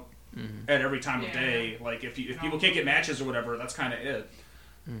amount at every time of day. Like if people can't get matches or whatever, that's kind of it.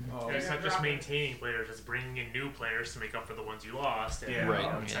 It's not just maintaining players; it's bringing in new players to make up for the ones you lost, and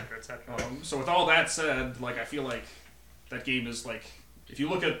et cetera, et cetera. So with all that said, like I feel like that game is like, if you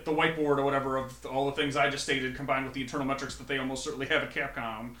look at the whiteboard or whatever of all the things I just stated combined with the internal metrics that they almost certainly have at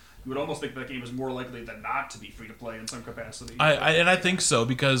Capcom, you would almost think that game is more likely than not to be free to play in some capacity. I think so,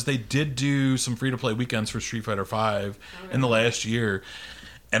 because they did do some free to play weekends for Street Fighter V in the last year.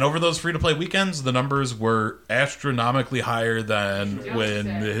 And over those free to play weekends, the numbers were astronomically higher than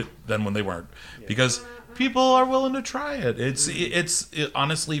when they weren't, because people are willing to try it. It's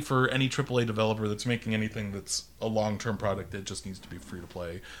honestly, for any AAA developer that's making anything that's a long-term product, it just needs to be free to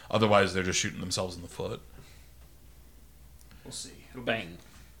play. Otherwise, they're just shooting themselves in the foot. We'll see. Bang.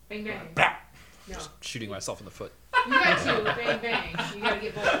 Bang bang. No. Shooting myself in the foot. You got two. Bang bang. You gotta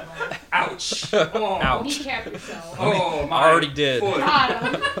get both of them. Ouch. Oh. Ouch. Kneecap yourself. Oh, my. I already did.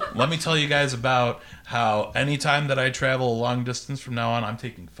 Let me tell you guys about how anytime that I travel a long distance from now on, I'm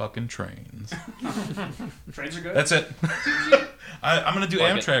taking fucking trains. Trains are good? That's it. I'm going to do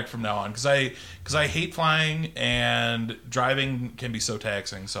Amtrak from now on because I hate flying and driving can be so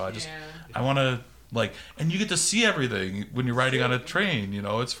taxing. So I want to and you get to see everything when you're riding on a train. You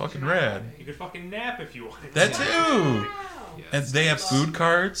know, it's fucking rad. You could fucking nap if you wanted. That too. Wow. And they have food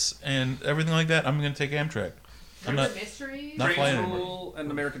carts and everything like that. I'm going to take Amtrak. I'm not flying anymore.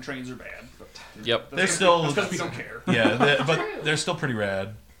 And American trains are bad. But yep. They're still because we don't care. Yeah, but they're still pretty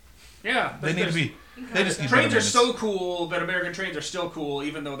rad. Yeah, they need to be. They just need trains are so cool that American trains are still cool,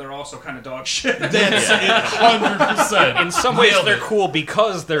 even though they're also kind of dog shit. That's 100%. In some ways, they're cool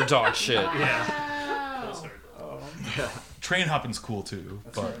because they're dog shit. Yeah. Train hopping's cool too,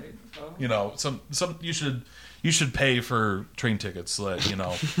 That's but right. you know, some you should pay for train tickets so that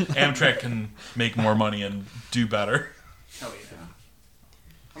Amtrak can make more money and do better. Hell yeah!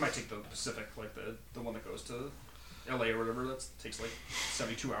 I might take the Pacific, like the one that goes to LA or whatever. That takes like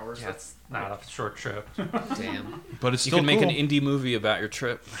 72 hours. Yeah, that's not a short trip. Damn. But it's you still can make cool. an indie movie about your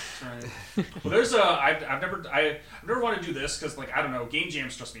trip. That's right. Well, there's I've never wanted to do this because I don't know, game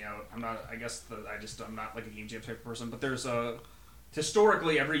jams stress me out. I'm not like a game jam type of person. But there's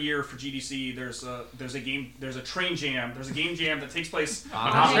historically every year for GDC there's a train jam. There's a game jam that takes place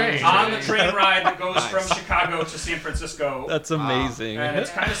on the train ride that goes from Chicago to San Francisco. That's amazing. And it's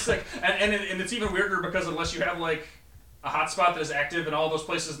kind of sick. And it's even weirder because unless you have a hotspot that is active in all those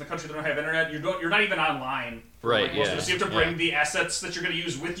places in the country that don't have internet, you're not even online. Right. You have to bring the assets that you're going to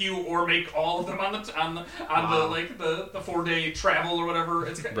use with you, or make all of them on the 4-day travel or whatever.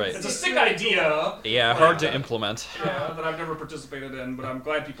 It's a sick idea. Yeah, hard to implement. Yeah, that I've never participated in, but I'm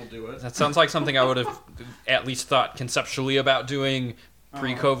glad people do it. That sounds like something I would have at least thought conceptually about doing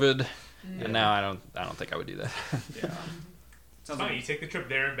pre-COVID, and now I don't think I would do that. Yeah. Sounds funny. You take the trip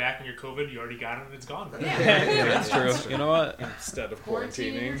there and back, and you're COVID. You already got it, and it's gone. Right? Yeah, that's true. You know what? Instead of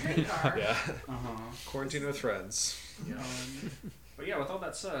quarantining, quarantine with friends. Yeah. But yeah, with all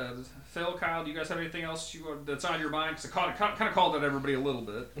that said, Phil, Kyle, do you guys have anything else that's on your mind? Because I kind of called out everybody a little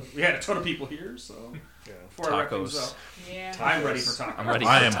bit. We had a ton of people here, so before I wrap things up, I'm ready for tacos.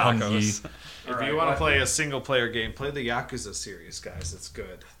 I am hungry. If you want to play a single-player game, play the Yakuza series, guys. It's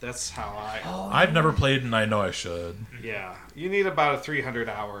good. That's how I've never played, and I know I should. Yeah, you need about a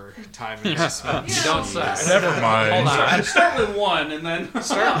 300-hour time investment. You don't say. Never mind. Hold on. Start with 1, and then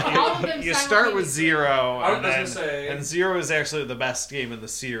you start with 0, and and 0 is actually the best game in the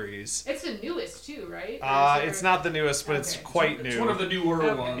series. It's the newest too, right? It's not the newest, but it's quite new. It's one of the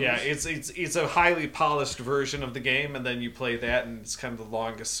newer ones. Yeah, it's a highly polished version of the game, and then you play that, and it's kind of the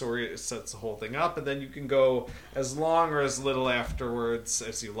longest story. It sets the whole thing up, and then you can go as long or as little afterwards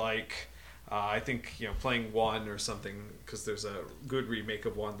as you like. I think playing 1 or something, because there's a good remake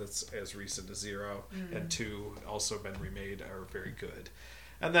of 1 that's as recent as 0, and 2 also been remade, are very good.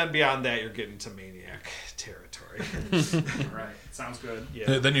 And then beyond that, you're getting to Maniac territory. Right, sounds good.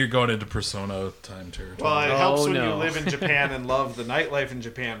 Yeah. Then you're going into Persona time territory. Well, it helps when you live in Japan and love the nightlife in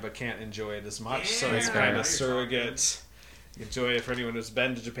Japan, but can't enjoy it as much. So it's kind of surrogate. Enjoy it for anyone who's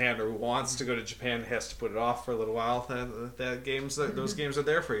been to Japan or who wants to go to Japan, has to put it off for a little while. Those games are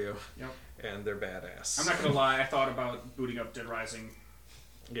there for you. Yep. And they're badass. I'm not gonna lie, I thought about booting up Dead Rising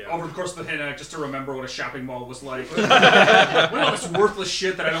over the course of the pandemic just to remember what a shopping mall was like. All this worthless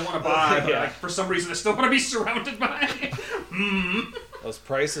shit that I don't want to buy, but for some reason I still want to be surrounded by. Those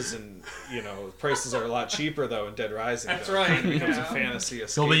prices prices are a lot cheaper though in Dead Rising. That's right. It becomes a fantasy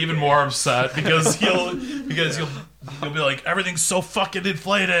escape. He'll be even more upset because you'll be like, everything's so fucking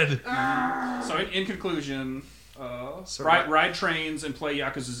inflated. So in conclusion, ride trains and play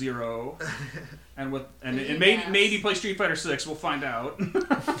Yakuza 0, and maybe play Street Fighter 6. We'll find out.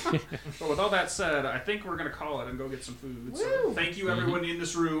 But with all that said, I think we're gonna call it and go get some food. So thank you everyone in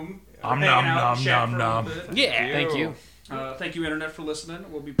this room. Nom nom nom. Yeah, thank you. Thank you, Internet, for listening.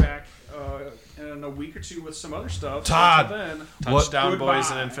 We'll be back in a week or 2 with some other stuff. Todd, then, Touchdown Boys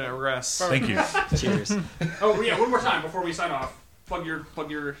and Infinite Rest. Thank you. Cheers. Oh yeah, one more time before we sign off. Plug your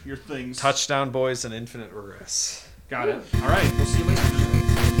things. Touchdown Boys and Infinite Regress. Got it. All right. We'll see you later.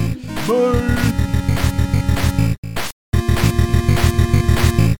 Bye.